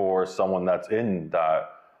something for someone that's in that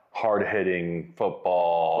hard-hitting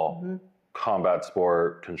football, combat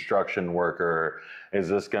sport, construction worker? Is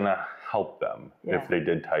this going to help them if they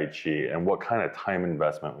did Tai Chi? And what kind of time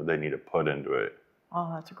investment would they need to put into it?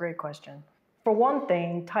 Oh, that's a great question. For one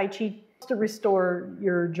thing, Tai Chi is to restore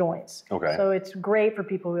your joints. Okay. So it's great for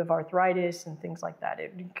people who have arthritis and things like that.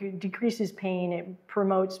 It decreases pain. It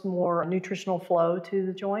promotes more nutritional flow to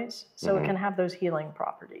the joints. So it can have those healing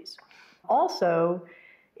properties. Also,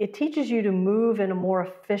 it teaches you to move in a more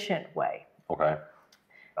efficient way. Okay.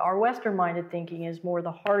 Our Western-minded thinking is more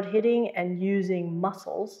the hard-hitting and using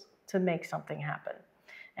muscles to make something happen.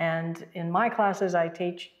 And in my classes, I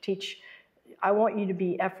teach I want you to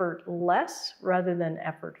be effortless rather than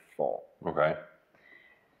effortful. Okay.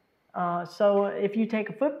 So if you take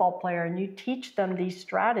a football player and you teach them these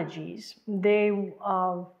strategies, they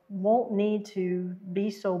won't need to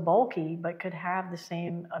be so bulky, but could have the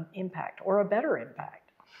same impact or a better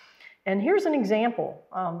impact. And here's an example.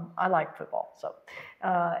 I like football, so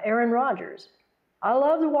Aaron Rodgers. I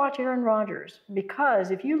love to watch Aaron Rodgers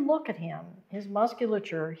because if you look at him, his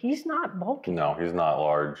musculature, he's not bulky. No, he's not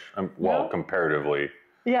large. Well, comparatively.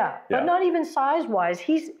 Yeah, but not even size-wise.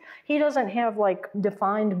 He doesn't have like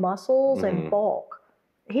defined muscles and bulk.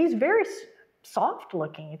 He's very soft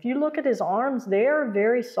looking. If you look at his arms, they're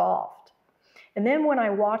very soft. And then when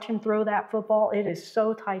I watch him throw that football, it is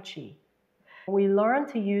so Tai Chi. We learn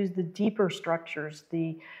to use the deeper structures,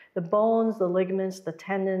 the bones, the ligaments, the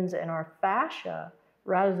tendons, and our fascia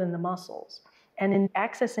rather than the muscles. And in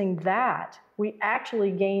accessing that, we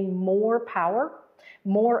actually gain more power,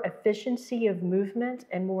 more efficiency of movement,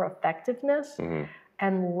 and more effectiveness,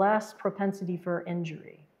 and less propensity for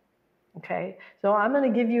injury. Okay, so I'm going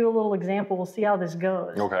to give you a little example. We'll see how this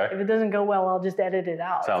goes. Okay. If it doesn't go well, I'll just edit it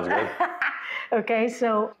out. Sounds good. Okay,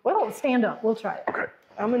 so, well, stand up. We'll try it. Okay.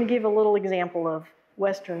 I'm going to give a little example of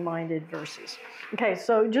Western-minded versus. Okay,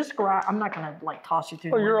 so just grab, I'm not going to like toss you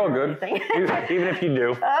through the you're all good. Even if you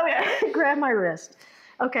do. Okay, grab my wrist.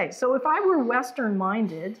 Okay, so if I were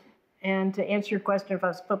Western-minded, and to answer your question, if I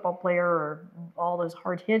was a football player or all those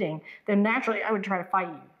hard hitting, then naturally I would try to fight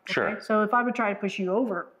you. Okay? Sure. So if I would try to push you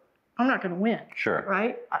over, I'm not going to win. Sure.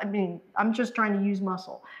 Right? I mean, I'm just trying to use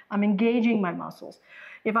muscle. I'm engaging my muscles.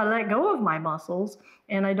 If I let go of my muscles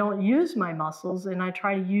and I don't use my muscles and I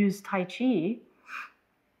try to use Tai Chi,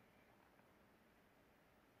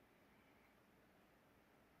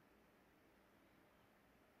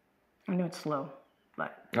 I know it's slow,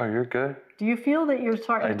 but. Oh, you're good. Do you feel that you're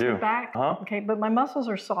starting to back? Huh? Okay, but my muscles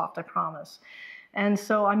are soft, I promise. And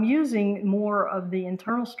so I'm using more of the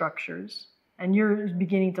internal structures, and you're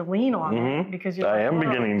beginning to lean on it because you're. I am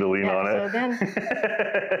beginning to lean on it. So then,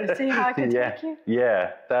 you see how I can take you?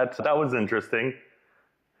 Yeah, that was interesting.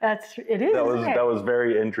 It is. That was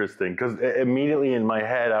very interesting because immediately in my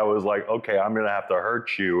head I was like, okay, I'm gonna have to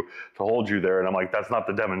hurt you to hold you there, and I'm like, that's not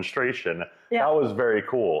the demonstration. Yeah. That was very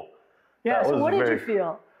cool. Yeah. So what did you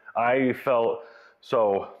feel? I felt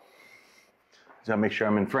so. To make sure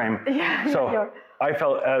I'm in frame. Yeah. So I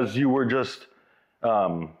felt as you were just,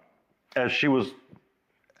 as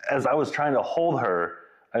I was trying to hold her,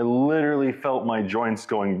 I literally felt my joints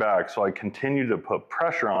going back. So I continued to put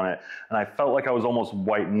pressure on it, and I felt like I was almost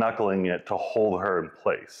white knuckling it to hold her in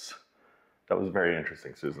place. That was very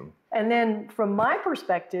interesting, Susan. And then from my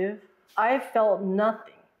perspective, I felt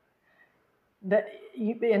nothing.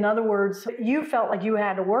 In other words, you felt like you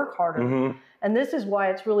had to work harder. And this is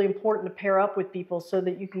why it's really important to pair up with people so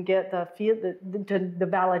that you can get the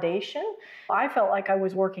validation. I felt like I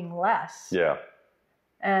was working less. Yeah.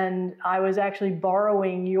 And I was actually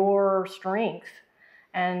borrowing your strength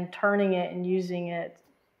and turning it and using it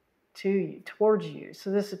to you, towards you.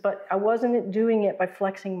 So but I wasn't doing it by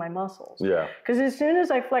flexing my muscles. Yeah. Because as soon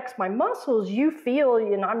as I flex my muscles, you feel,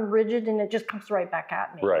 I'm rigid and it just comes right back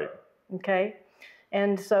at me. Right. Okay.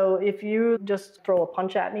 And so if you just throw a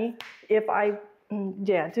punch at me, do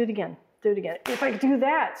it again. If I do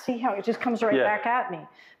that, see how it just comes right back at me.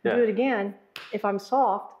 Do it again. If I'm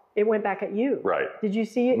soft, it went back at you. Right. Did you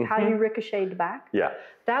see it, how you ricocheted back? Yeah.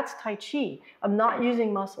 That's Tai Chi. I'm not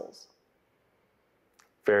using muscles.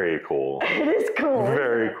 Very cool. It is cool.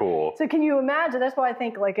 Very cool. So can you imagine? That's why I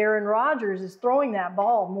think like Aaron Rodgers is throwing that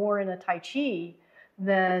ball more in a Tai Chi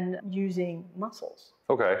than using muscles.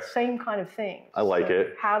 Okay. Same kind of thing. I like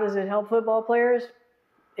it. How does it help football players?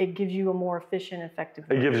 It gives you a more efficient, effective.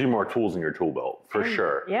 It gives you more tools in your tool belt, for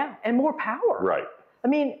sure. Yeah, and more power. Right. I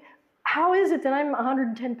mean, how is it that I'm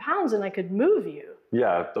 110 pounds and I could move you?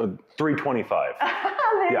 Yeah, 325.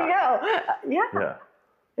 There you go. Yeah.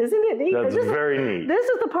 Isn't it neat? That's very neat. This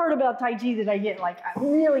is the part about Tai Chi that I get I'm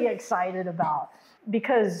really excited about,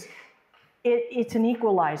 because it's an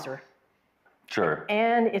equalizer. Sure.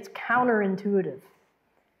 And it's counterintuitive.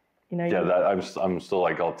 I'm still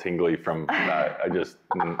like all tingly from that. I just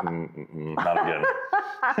not again.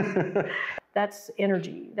 That's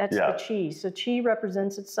energy. That's the Chi. So Chi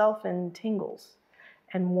represents itself in tingles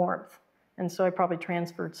and warmth. And so I probably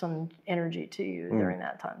transferred some energy to you during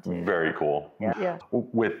that time too. Very cool. Yeah.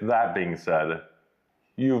 With that being said,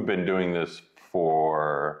 you've been doing this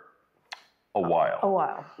for a while. A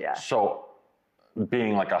while, yeah. So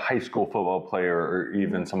being like a high school football player, or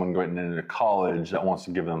even someone going into college that wants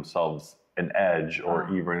to give themselves an edge, or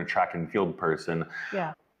even a track and field person,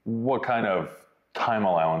 what kind of time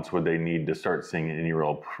allowance would they need to start seeing any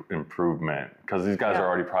real improvement? Because these guys are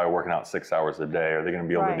already probably working out 6 hours a day. Are they going to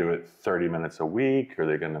be able to do it 30 minutes a week? Are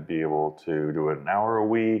they going to be able to do it an hour a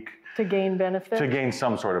week? To gain benefit? To gain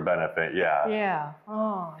some sort of benefit, yeah. Yeah.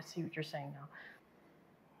 Oh, I see what you're saying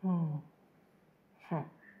now.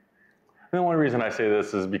 The only reason I say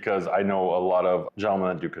this is because I know a lot of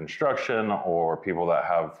gentlemen that do construction, or people that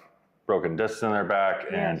have broken discs in their back,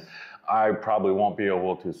 and I probably won't be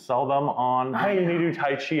able to sell them on, hey, you need to do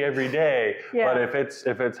Tai Chi every day. But if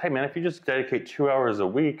it's, hey man, if you just dedicate 2 hours a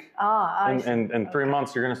week, in 3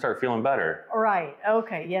 months, you're going to start feeling better. Right.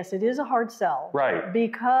 Okay. Yes, it is a hard sell. Right.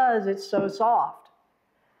 Because it's so soft.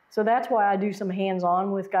 So that's why I do some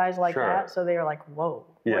hands-on with guys like that. So they're like, whoa,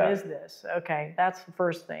 what is this? Okay. That's the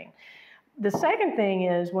first thing. The second thing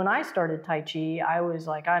is, when I started Tai Chi, I was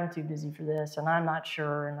like, I'm too busy for this and I'm not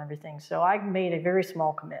sure and everything. So I made a very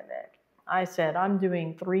small commitment. I said, I'm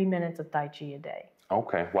doing 3 minutes of Tai Chi a day.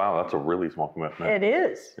 Okay. Wow. That's a really small commitment. It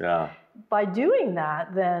is. Yeah. By doing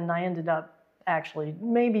that, then I ended up actually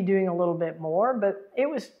maybe doing a little bit more, but it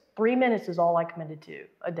was 3 minutes is all I committed to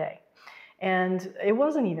a day. And it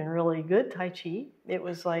wasn't even really good Tai Chi. It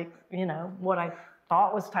was like, what I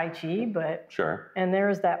thought was Tai Chi, but and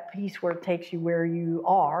there's that piece where it takes you where you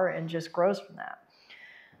are and just grows from that.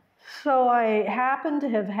 So I happened to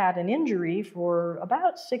have had an injury for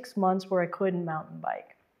about 6 months where I couldn't mountain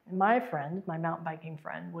bike. And my mountain biking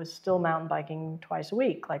friend, was still mountain biking twice a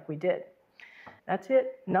week like we did. That's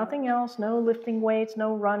it. Nothing else. No lifting weights,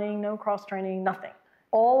 no running, no cross training, nothing.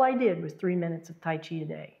 All I did was 3 minutes of Tai Chi a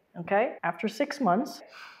day. Okay? After 6 months,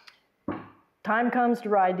 time comes to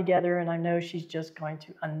ride together, and I know she's just going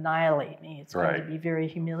to annihilate me. It's going to be very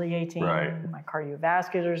humiliating. My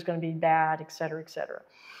cardiovascular is going to be bad, et cetera, et cetera.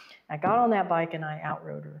 I got on that bike and I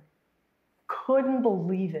outrode her. Couldn't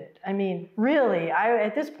believe it. I mean, really,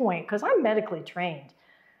 at this point, because I'm medically trained,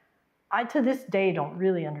 I to this day don't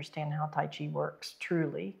really understand how Tai Chi works,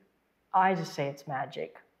 truly. I just say it's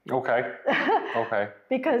magic. Okay. Okay.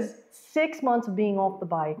 Because 6 months of being off the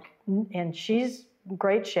bike, and she's in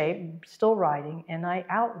great shape, still riding, and I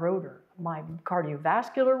outrode her. My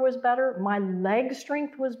cardiovascular was better. My leg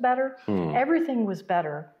strength was better. Everything was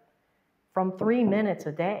better from 3 minutes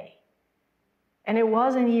a day. And it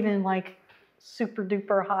wasn't even like super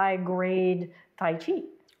duper high grade Tai Chi.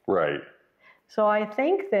 Right. So I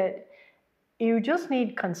think that you just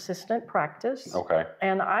need consistent practice. Okay.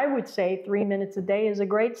 And I would say 3 minutes a day is a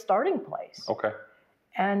great starting place. Okay.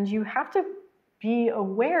 And you have to be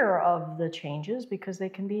aware of the changes, because they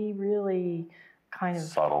can be really kind of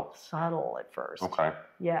subtle at first. Okay.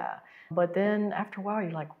 Yeah. But then after a while,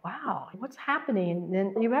 you're like, wow, what's happening? And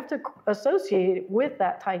then you have to associate it with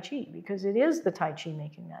that Tai Chi, because it is the Tai Chi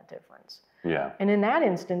making that difference. Yeah. And in that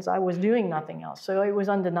instance, I was doing nothing else. So it was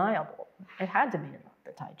undeniable. It had to be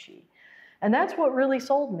the Tai Chi. And that's what really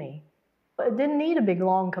sold me. But it didn't need a big,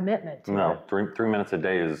 long commitment to it. 3 minutes a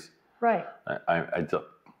day is... Right.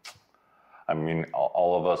 I mean,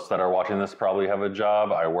 all of us that are watching this probably have a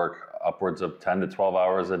job. I work upwards of 10 to 12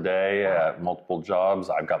 hours a day at multiple jobs.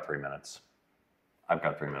 I've got 3 minutes. I've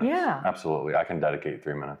got 3 minutes. Yeah. Absolutely. I can dedicate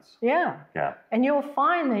 3 minutes. Yeah. Yeah. And you'll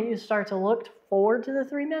find that you start to look forward to the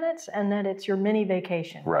 3 minutes and that it's your mini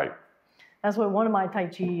vacation. Right. That's what one of my Tai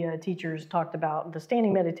Chi teachers talked about, the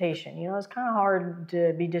standing meditation. You know, it's kind of hard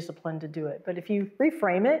to be disciplined to do it. But if you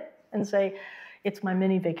reframe it and say, it's my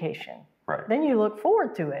mini vacation, right, then you look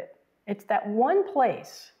forward to it. It's that one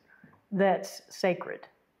place that's sacred.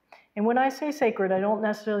 And when I say sacred, I don't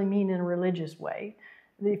necessarily mean in a religious way.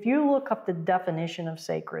 If you look up the definition of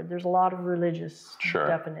sacred, there's a lot of religious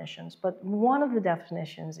definitions, but one of the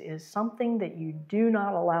definitions is something that you do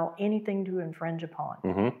not allow anything to infringe upon.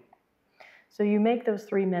 Mm-hmm. So you make those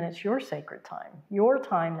 3 minutes your sacred time, your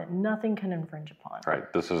time that nothing can infringe upon.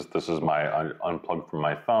 Right. This is my unplug from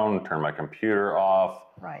my phone, turn my computer off.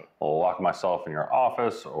 Right. I'll lock myself in your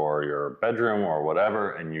office or your bedroom or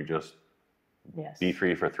whatever, and you just be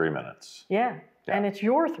free for 3 minutes. Yeah. And it's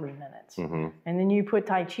your 3 minutes. Mm-hmm. And then you put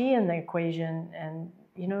Tai Chi in the equation, and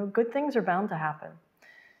you know, good things are bound to happen.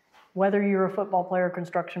 Whether you're a football player,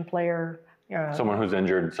 construction player, someone who's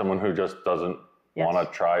injured, someone who just doesn't want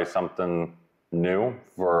to try something new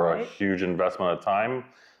for a huge investment of time,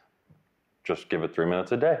 just give it 3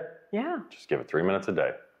 minutes a day. Yeah. Just give it 3 minutes a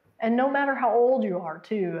day. And no matter how old you are,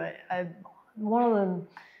 too. One of the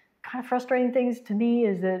kind of frustrating things to me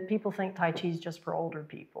is that people think Tai Chi is just for older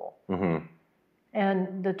people. Mm-hmm.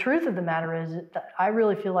 And the truth of the matter is that I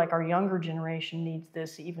really feel like our younger generation needs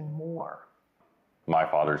this even more. My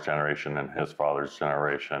father's generation and his father's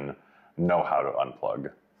generation know how to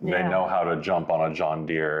unplug. Yeah. They know how to jump on a John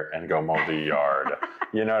Deere and go mow the yard.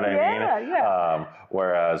 You know what I mean? Yeah.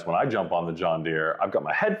 Whereas when I jump on the John Deere, I've got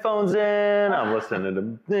my headphones in, I'm listening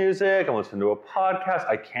to music, I'm listening to a podcast.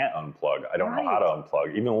 I can't unplug. I don't know how to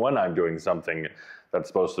unplug. Even when I'm doing something that's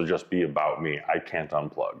supposed to just be about me, I can't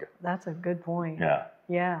unplug. That's a good point. Yeah.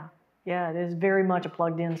 Yeah. Yeah, it is very much a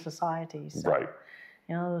plugged-in society. So, right.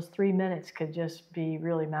 You know, those 3 minutes could just be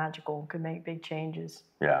really magical, could make big changes.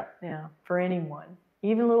 Yeah. Yeah, for anyone.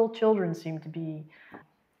 Even little children seem to be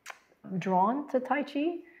drawn to Tai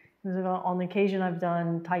Chi. On the occasion I've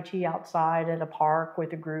done Tai Chi outside at a park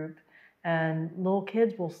with a group, and little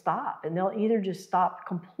kids will stop, and they'll either just stop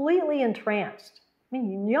completely entranced. I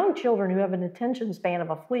mean, young children who have an attention span of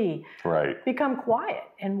a flea become quiet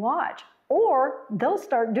and watch, or they'll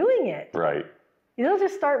start doing it. Right. They'll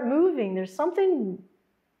just start moving. There's something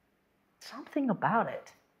about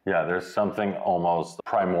it. Yeah, there's something almost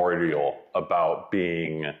primordial about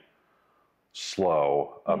being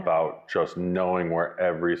slow, about just knowing where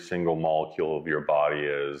every single molecule of your body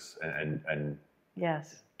is and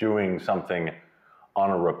doing something on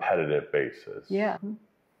a repetitive basis. Yeah.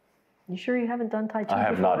 You sure you haven't done Tai Chi I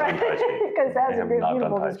have before? not done Tai Chi. Because that's a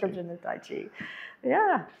beautiful description of Tai Chi.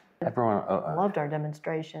 Yeah. Everyone loved our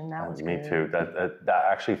demonstration. That was me good. too. That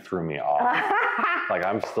actually threw me off. Like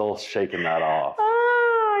I'm still shaking that off.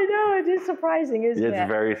 Oh, I know. It is surprising, isn't it? It's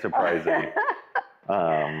very surprising.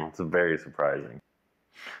 It's very surprising.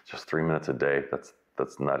 Just 3 minutes a day.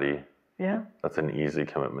 That's nutty. Yeah. That's an easy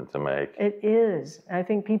commitment to make. It is. I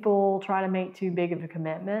think people try to make too big of a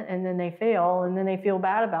commitment, and then they fail, and then they feel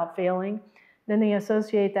bad about failing. Then they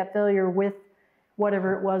associate that failure with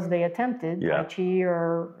whatever it was they attempted, Tai Chi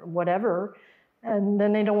or whatever, and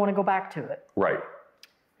then they don't want to go back to it. Right.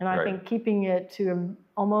 And I think keeping it to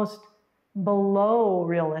almost below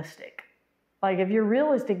realistic. Like if your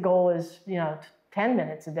realistic goal is, 10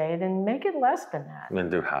 minutes a day, then make it less than that. And then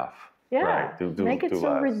do half. Yeah. Right. Make it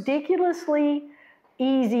so less. Ridiculously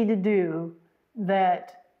easy to do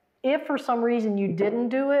that if for some reason you didn't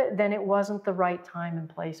do it, then it wasn't the right time and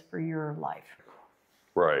place for your life.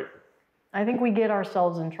 Right. I think we get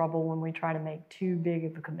ourselves in trouble when we try to make too big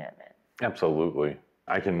of a commitment. Absolutely.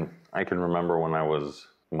 I can remember when I was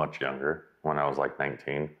much younger, when I was like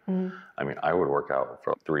 19. Mm-hmm. I mean, I would work out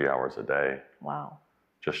for 3 hours a day. Wow.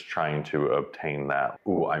 Just trying to obtain that,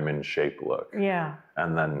 ooh, I'm in shape look. Yeah.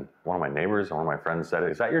 And then one of my neighbors and one of my friends said,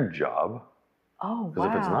 is that your job? Oh, wow.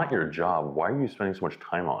 Because if it's not your job, why are you spending so much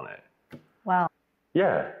time on it? Wow.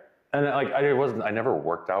 Yeah. And I never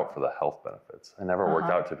worked out for the health benefits. I never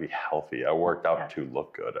worked out to be healthy. I worked out to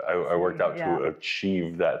look good. I worked out to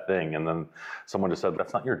achieve that thing. And then someone just said,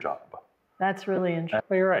 that's not your job. That's really interesting.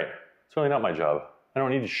 Well, you're right. It's really not my job. I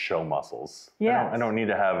don't need to show muscles. Yes. I don't need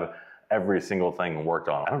to have every single thing worked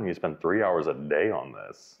on. I don't need to spend 3 hours a day on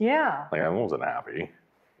this. Yeah. Like I wasn't happy.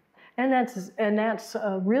 And that's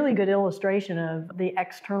a really good illustration of the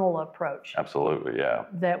external approach. Absolutely, yeah.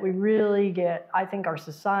 That we really get. I think our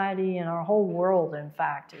society and our whole world, in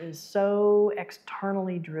fact, is so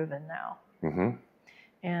externally driven now. Mm-hmm.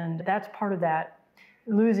 And that's part of that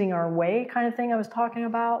losing our way kind of thing I was talking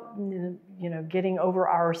about, getting over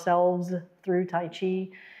ourselves through Tai Chi.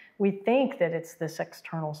 We think that it's this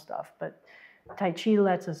external stuff, but Tai Chi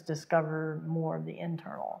lets us discover more of the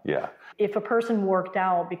internal. Yeah. If a person worked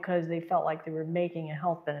out because they felt like they were making a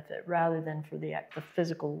health benefit rather than for the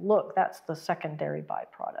physical look, that's the secondary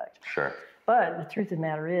byproduct. Sure. But the truth of the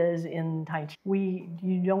matter is, in Tai Chi,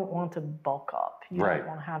 you don't want to bulk up. You don't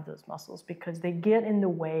want to have those muscles because they get in the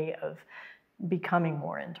way of becoming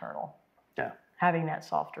more internal. Yeah. Having that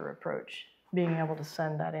softer approach, being able to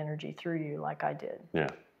send that energy through you like I did. Yeah.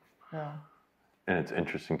 Yeah. And it's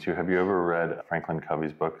interesting too. Have you ever read Franklin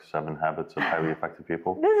Covey's book, 7 Habits of Highly Effective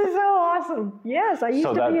People? This is so awesome. Yes, I used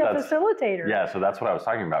to be a facilitator. Yeah, so that's what I was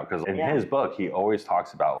talking about. Because in his book, he always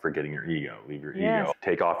talks about forgetting your ego, leave your ego.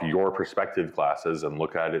 Take off your perspective glasses and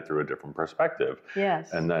look at it through a different perspective.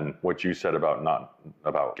 Yes. And then what you said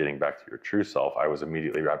about getting back to your true self, I was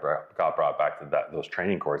immediately got brought back to those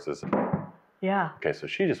training courses. Yeah. Okay, so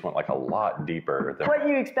she just went like a lot deeper than what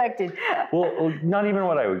you expected. Well, not even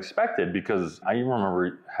what I expected, because I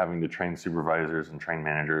remember having to train supervisors and train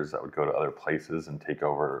managers that would go to other places and take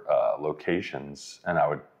over locations, and I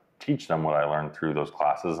would teach them what I learned through those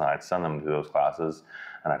classes, and I'd send them to those classes,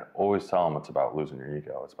 and I'd always tell them it's about losing your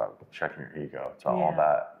ego, it's about checking your ego, it's about all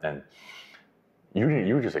that, and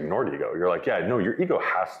you just ignored ego. You're like, yeah, no, your ego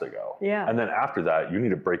has to go. Yeah. And then after that, you need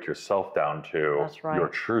to break yourself down to your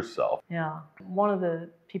true self. Yeah. One of the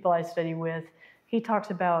people I study with, he talks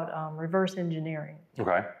about reverse engineering.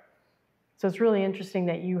 Okay. So it's really interesting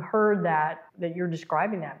that you heard that you're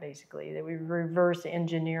describing that basically, that we reverse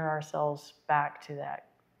engineer ourselves back to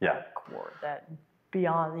that core, that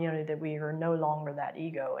beyond, that we are no longer that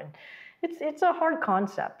ego. And it's a hard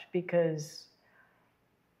concept because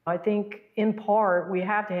I think in part we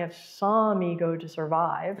have to have some ego to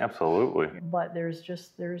survive. Absolutely. But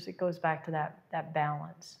it goes back to that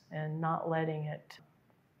balance and not letting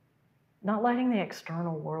the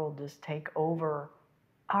external world just take over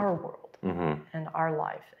our world and our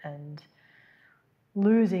life and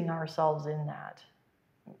losing ourselves in that.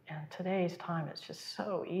 And today's time, it's just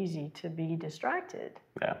so easy to be distracted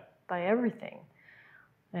by everything.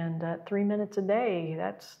 And 3 minutes a day,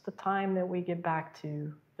 that's the time that we get back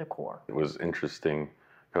to the core. It was interesting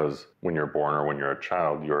because when you're born or when you're a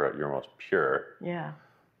child, you're at your most pure. Yeah.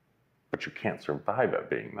 But you can't survive at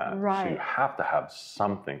being that. Right. So you have to have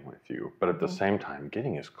something with you. But at the same time,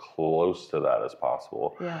 getting as close to that as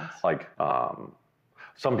possible. Yes. Like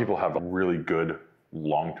some people have a really good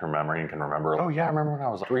long-term memory and can remember, oh yeah, I remember when I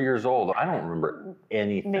was 3 years old. I don't remember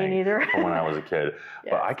anything from when I was a kid.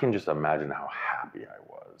 But I can just imagine how happy I was.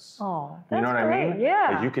 Oh, you know what I mean?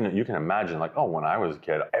 Yeah. Like you can imagine, like, oh, when I was a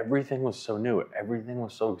kid, everything was so new. Everything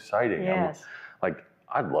was so exciting. Yes. Like,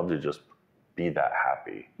 I'd love to just be that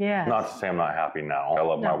happy. Yes. Not to say I'm not happy now. I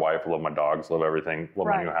love my wife, I love my dogs, love everything, love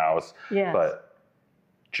my new house. Yes. But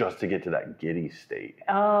just to get to that giddy state.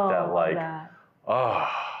 Oh, that like, oh,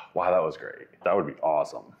 wow, that was great. That would be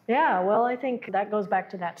awesome. Yeah, well, I think that goes back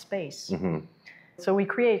to that space. Mm-hmm. So we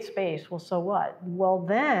create space. Well, so what? Well,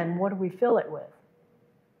 then what do we fill it with?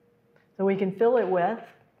 So we can fill it with,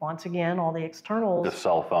 once again, all the externals. The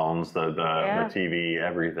cell phones, the TV,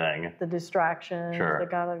 everything. The distractions. Sure. They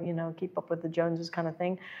gotta, keep up with the Joneses kind of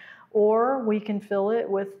thing. Or we can fill it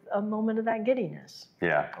with a moment of that giddiness.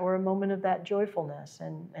 Yeah. Or a moment of that joyfulness.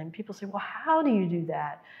 And people say, well, how do you do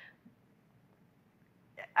that?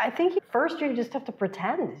 I think first you just have to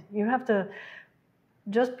pretend. You have to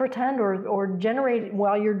just pretend or generate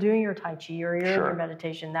while you're doing your Tai Chi or you're in your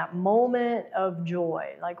meditation, that moment of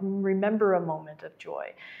joy. Like remember a moment of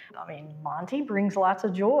joy. I mean, Monty brings lots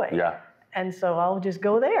of joy. Yeah. And so I'll just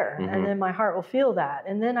go there and then my heart will feel that.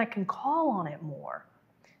 And then I can call on it more.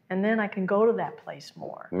 And then I can go to that place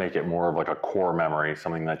more. Make it more of like a core memory,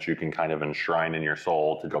 something that you can kind of enshrine in your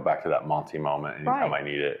soul to go back to that Monty moment anytime I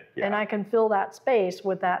need it. Yeah. And I can fill that space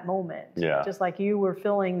with that moment. Yeah. Just like you were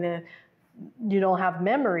filling you don't have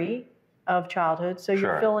memory of childhood, so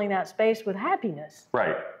you're filling that space with happiness.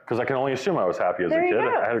 Right, because I can only assume I was happy as a kid.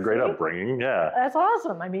 I had a great upbringing, That's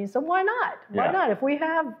awesome. I mean, so why not? Why not? If we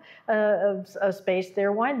have a space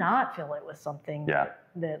there, why not fill it with something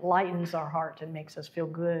that lightens our heart and makes us feel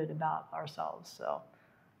good about ourselves? So,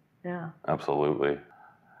 yeah. Absolutely.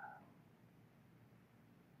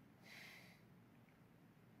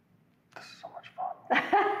 This is so much fun.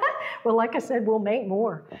 Well, like I said, we'll make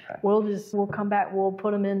more. Okay. We'll come back, we'll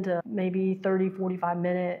put them into maybe 30,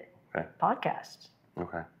 45-minute podcasts.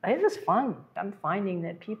 Okay. It was fun. I'm finding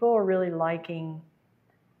that people are really liking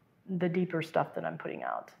the deeper stuff that I'm putting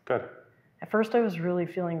out. Good. At first, I was really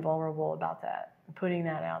feeling vulnerable about that. putting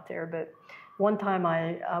that out there. But one time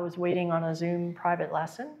I was waiting on a Zoom private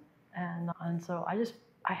lesson, and so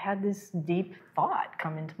I had this deep thought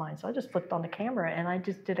come into mind. So I just flipped on the camera and I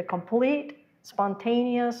just did a complete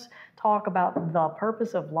spontaneous talk about the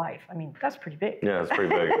purpose of life. I mean, that's pretty big. Yeah, it's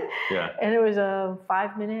pretty big. Yeah. And it was a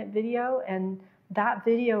 5-minute video, and that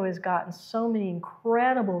video has gotten so many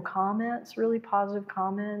incredible comments, really positive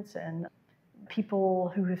comments, and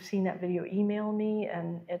people who have seen that video email me,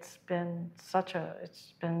 and it's been such a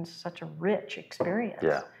rich experience.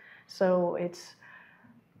 Yeah. So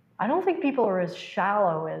I don't think people are as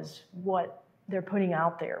shallow as what they're putting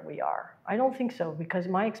out there we are. I don't think so, because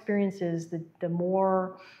my experience is the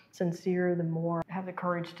more sincere, the more have the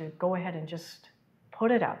courage to go ahead and just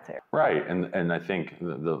put it out there. Right, and I think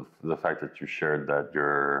the fact that you shared that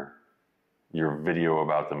your video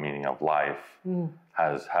about the meaning of life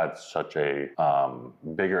has had such a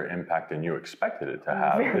bigger impact than you expected it to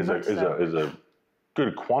have is a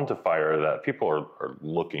good quantifier that people are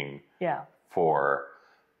looking for.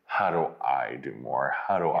 How do I do more?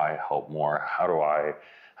 How do I help more? How do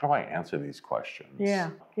I answer these questions?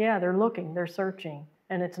 Yeah, they're looking, they're searching,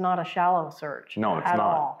 and it's not a shallow search. No, it's at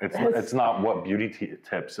not. All. It's not what beauty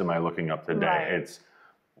tips am I looking up today. Right. It's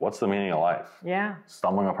what's the meaning of life? Yeah.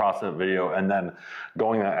 Stumbling across that video and then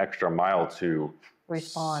going that extra mile to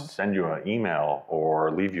respond, send you an email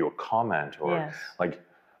or leave you a comment or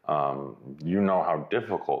you know how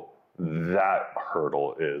difficult that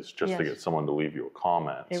hurdle is just to get someone to leave you a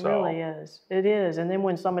comment. It really is. It is. And then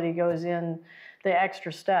when somebody goes in the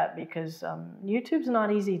extra step, because YouTube's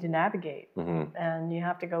not easy to navigate, and you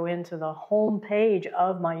have to go into the home page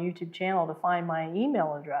of my YouTube channel to find my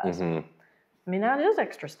email address. I mean, that is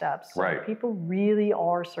extra steps. So right. People really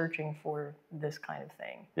are searching for this kind of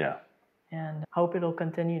thing. Yeah. And hope it'll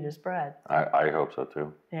continue to spread. I hope so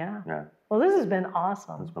too. Yeah. Yeah. Well, this has been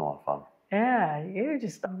awesome. It's been a lot of fun. Yeah, you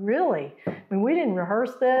just really, I mean, we didn't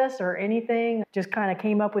rehearse this or anything, just kind of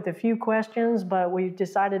came up with a few questions, but we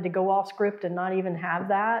decided to go off script and not even have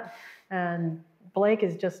that. And Blake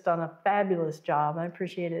has just done a fabulous job. I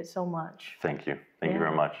appreciate it so much. Thank you. Thank you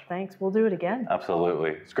very much. Thanks. We'll do it again.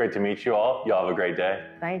 Absolutely. It's great to meet you all. Y'all have a great day.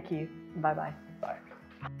 Thank you. Bye-bye. Bye.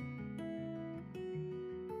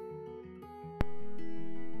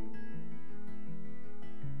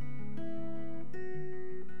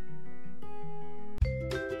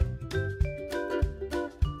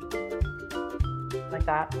 Like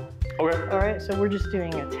that. Okay. All right, so we're just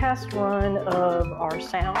doing a test run of our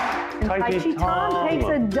sound. And Tai Chi Tom takes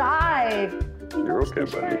a dive. You're okay,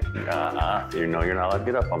 buddy. You know you're not allowed to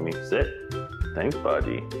get up on me. Sit. Thanks,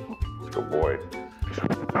 buddy. Let's go, boy.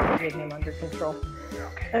 Get him under control.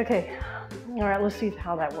 Okay. All right, let's see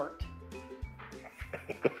how that worked.